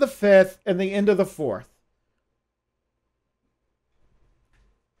negative into the 5th and the into the 4th.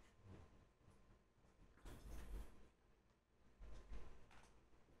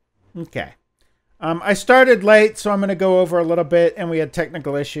 Okay. I started late, so I'm going to go over a little bit, and we had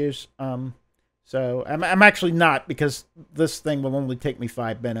technical issues. So I'm actually not, because this thing will only take me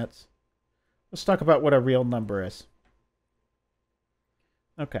 5 minutes. Let's talk about what a real number is.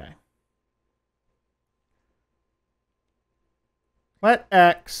 Okay. Let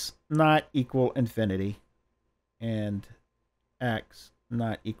x not equal infinity and x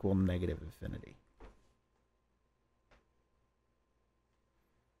not equal negative infinity.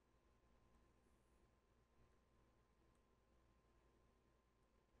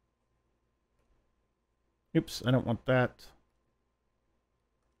 Oops, I don't want that.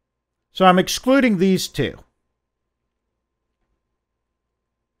 So I'm excluding these two.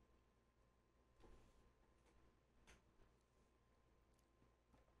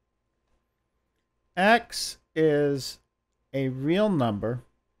 X is a real number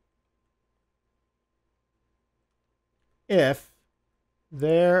if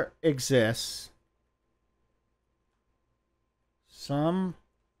there exists some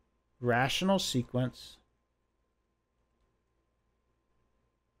rational sequence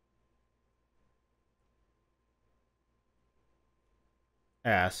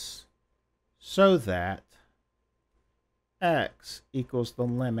S so that x equals the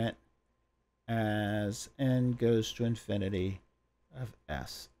limit as n goes to infinity of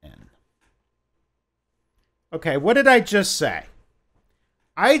Sn. Okay, what did I just say?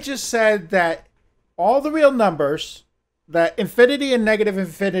 I just said that all the real numbers, that infinity and negative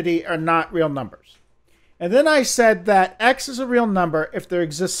infinity, are not real numbers. And then I said that x is a real number if there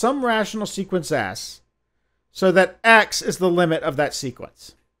exists some rational sequence S so that x is the limit of that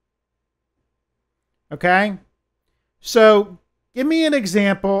sequence. Okay? So give me an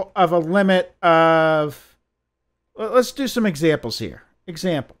example of a limit of, let's do some examples here.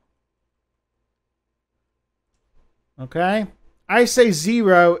 Example. Okay? I say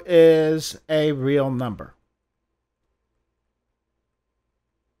 0 is a real number,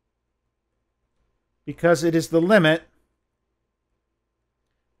 because it is the limit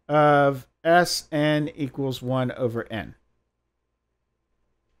of Sn equals 1 over n.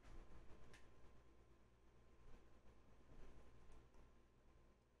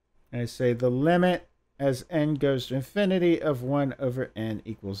 I say the limit as n goes to infinity of 1 over n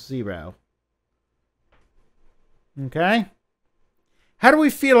equals 0. Okay? How do we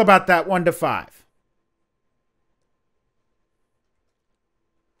feel about that 1 to 5?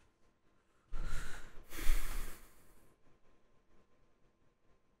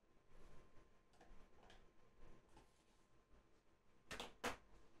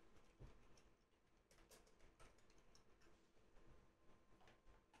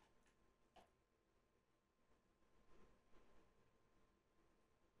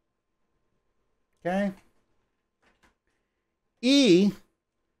 Okay? E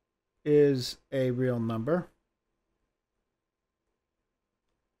is a real number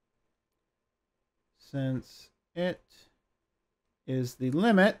since it is the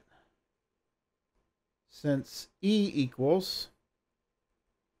limit, since E equals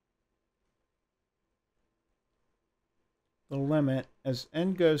the limit as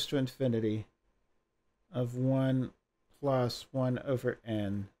n goes to infinity of 1 plus 1 over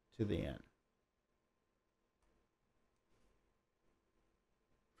n to the n.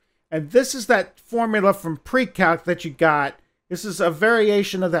 And this is that formula from pre-calc that you got. This is a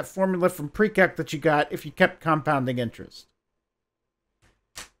variation of that formula from pre-calc that you got if you kept compounding interest.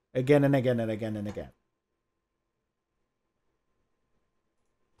 Again and again and again and again.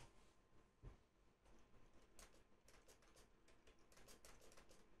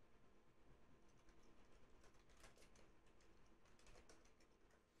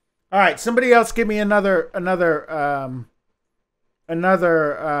 All right, somebody else give me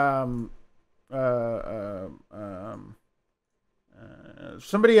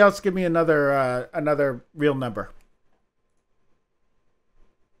somebody else give me another real number.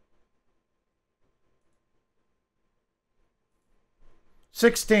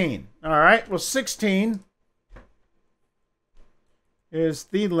 16. All right. Well, 16 is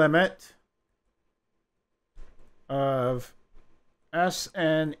the limit of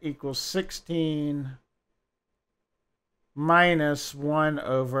Sn equals 16 minus 1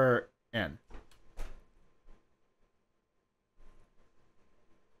 over n.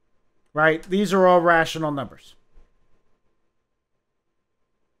 Right? These are all rational numbers.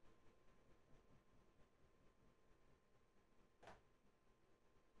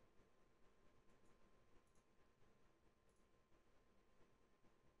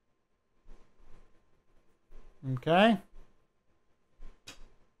 Okay.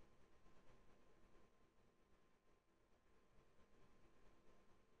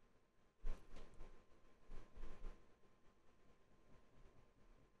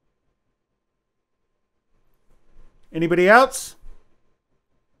 Anybody else?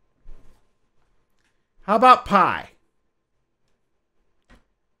 How about pi?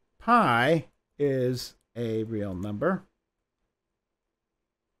 Pi is a real number.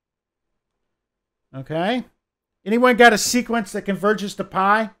 Okay. Anyone got a sequence that converges to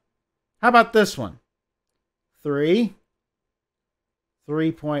pi? How about this one? 3,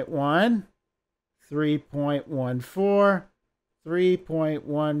 3.1, 3.14,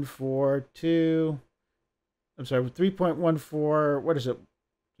 3.142. I'm sorry, 3.14, what is it?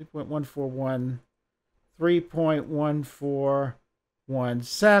 3.141,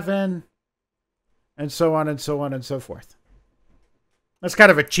 3.1417, and so on and so on and so forth. That's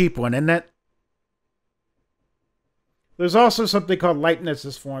kind of a cheap one, isn't it? There's also something called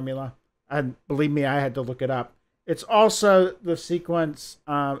Leibniz's formula. And believe me, I had to look it up. It's also the sequence,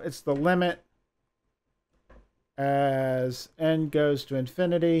 it's the limit as n goes to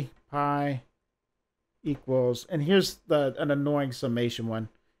infinity, pi equals, and here's an annoying summation one.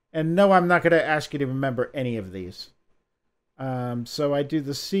 And no, I'm not going to ask you to remember any of these. So I do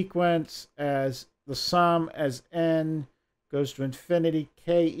the sequence as the sum as n goes to infinity,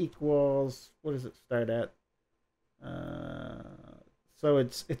 k equals, what does it start at? So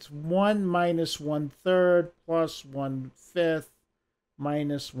it's 1 minus 1/3 plus 1/5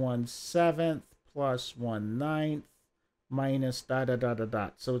 minus 1/7 plus 1/9 minus dot dot dot dot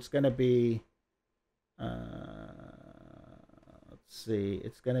dot. So it's going to be let's see,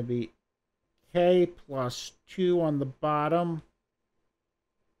 it's going to be k plus 2 on the bottom.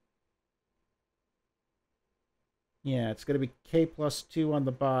 Yeah, it's going to be k plus 2 on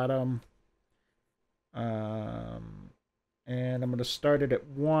the bottom. And I'm going to start it at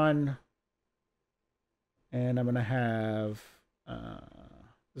 1. And I'm going to have,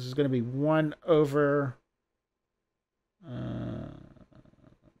 this is going to be 1 over,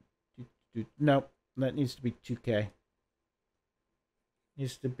 nope, that needs to be 2k.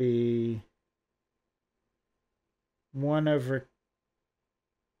 Needs to be 1 over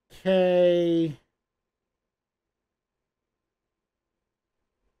k.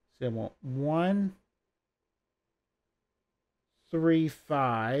 So I want 1, 3,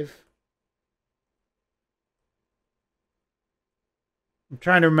 5. I'm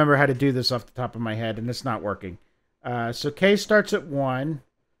trying to remember how to do this off the top of my head, and it's not working. So k starts at 1.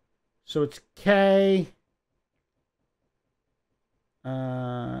 So it's k.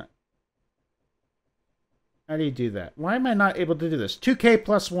 How do you do that? Why am I not able to do this? 2k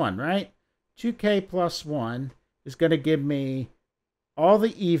plus 1, right? 2k plus 1 is going to give me all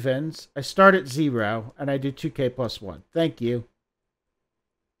the evens. I start at 0, and I do 2k plus 1. Thank you.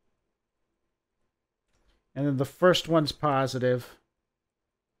 And then the first one's positive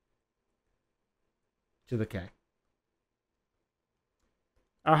to the k.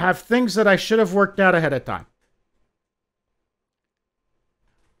 I'll have things that I should have worked out ahead of time.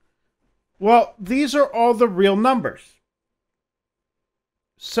 Well, these are all the real numbers.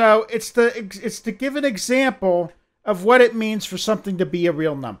 So it's to give an example of what it means for something to be a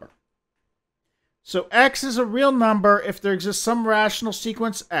real number. So x is a real number if there exists some rational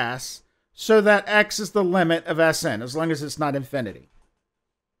sequence s, so that x is the limit of Sn, as long as it's not infinity.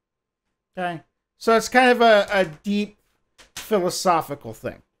 Okay? So it's kind of a deep philosophical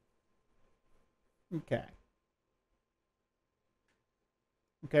thing. Okay.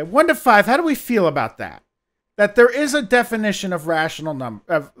 Okay, 1 to 5, how do we feel about that? That there is a definition of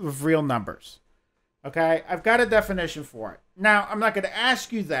of real numbers. Okay, I've got a definition for it. Now, I'm not going to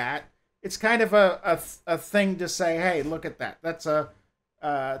ask you that. It's kind of a thing to say, hey, look at that. That's a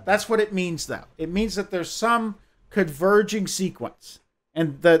That's what it means, though. It means that there's some converging sequence,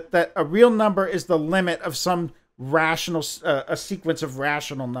 and that a real number is the limit of some rational, a sequence of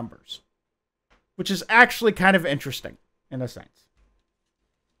rational numbers, which is actually kind of interesting in a sense.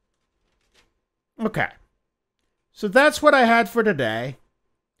 Okay, so that's what I had for today.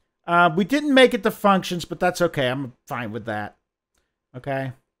 We didn't make it to functions, but that's okay. I'm fine with that.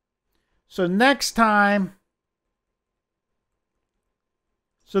 Okay, so next time.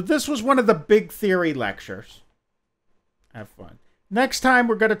 So this was one of the big theory lectures. Have fun. Next time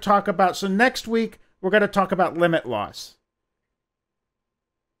we're going to talk about, so next week we're going to talk about limit laws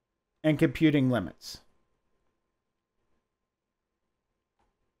and computing limits.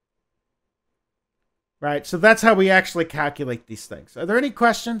 Right, so that's how we actually calculate these things. Are there any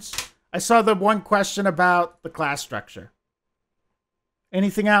questions? I saw the one question about the class structure.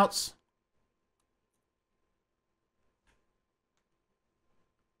 Anything else?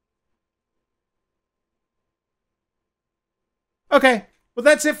 Okay, well,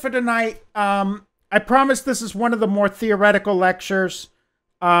 that's it for tonight. I promise this is one of the more theoretical lectures,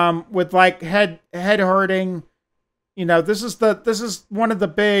 with like head hurting. You know, this is one of the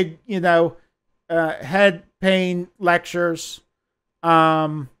big, head pain lectures.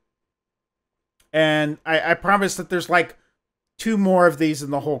 And I promise that there's like 2 more of these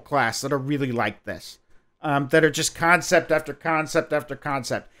in the whole class that are really like this, that are just concept after concept after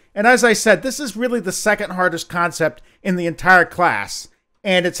concept. And as I said, this is really the second hardest concept in the entire class,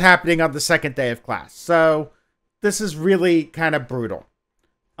 and it's happening on the second day of class. So this is really kind of brutal.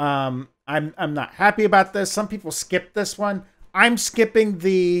 I'm not happy about this. Some people skip this one. I'm skipping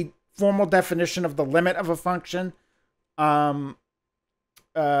the formal definition of the limit of a function. So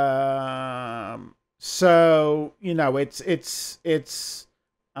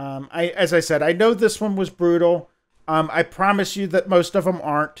as I said, I know this one was brutal. I promise you that most of them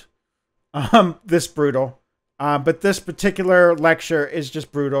aren't this brutal. But this particular lecture is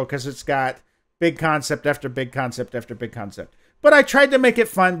just brutal because it's got big concept after big concept after big concept. But I tried to make it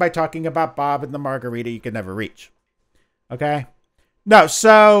fun by talking about Bob and the Margarita you could never reach. Okay? No,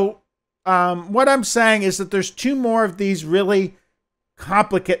 so what I'm saying is that there's 2 more of these really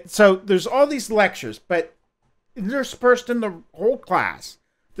complicated. So there's all these lectures, but interspersed in the whole class,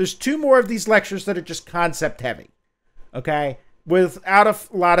 there's 2 more of these lectures that are just concept heavy. Okay, without a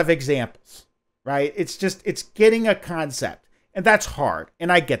lot of examples, right? It's getting a concept, and that's hard, and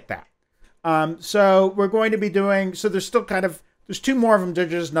I get that. So we're going to be doing, so there's 2 more of them, they're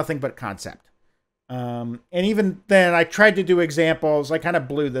just nothing but concept. And even then, I tried to do examples. I kind of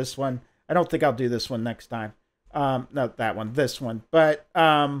blew this one. I don't think I'll do this one next time. Not that one, this one. But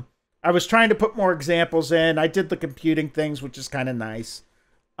I was trying to put more examples in. I did the computing things, which is kind of nice.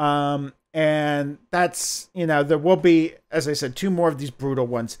 And that's, there will be, as I said, 2 more of these brutal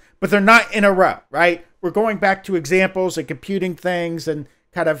ones, but they're not in a row, right? We're going back to examples and computing things and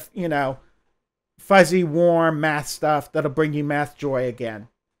kind of, fuzzy, warm math stuff that'll bring you math joy again.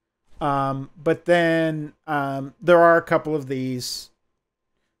 But then there are a couple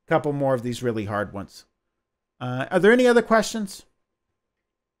more of these really hard ones. Are there any other questions?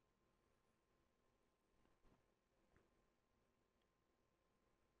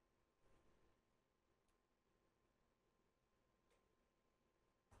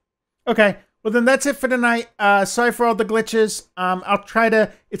 Okay, well then that's it for tonight. Sorry for all the glitches. I'll try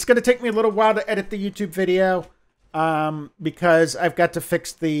to, it's going to take me a little while to edit the YouTube video because I've got to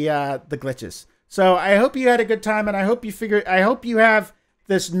fix the glitches. So I hope you had a good time, and I hope you have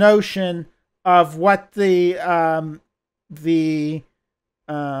this notion of what the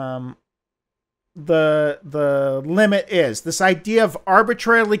limit is. This idea of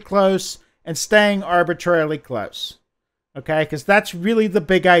arbitrarily close and staying arbitrarily close. Okay, because that's really the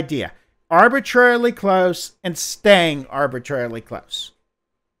big idea. Arbitrarily close and staying arbitrarily close.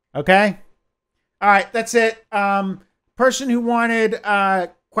 Okay? All right, that's it. Person who wanted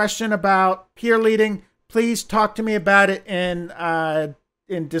a question about peer leading, please talk to me about it in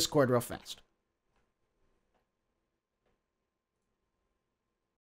Discord real fast.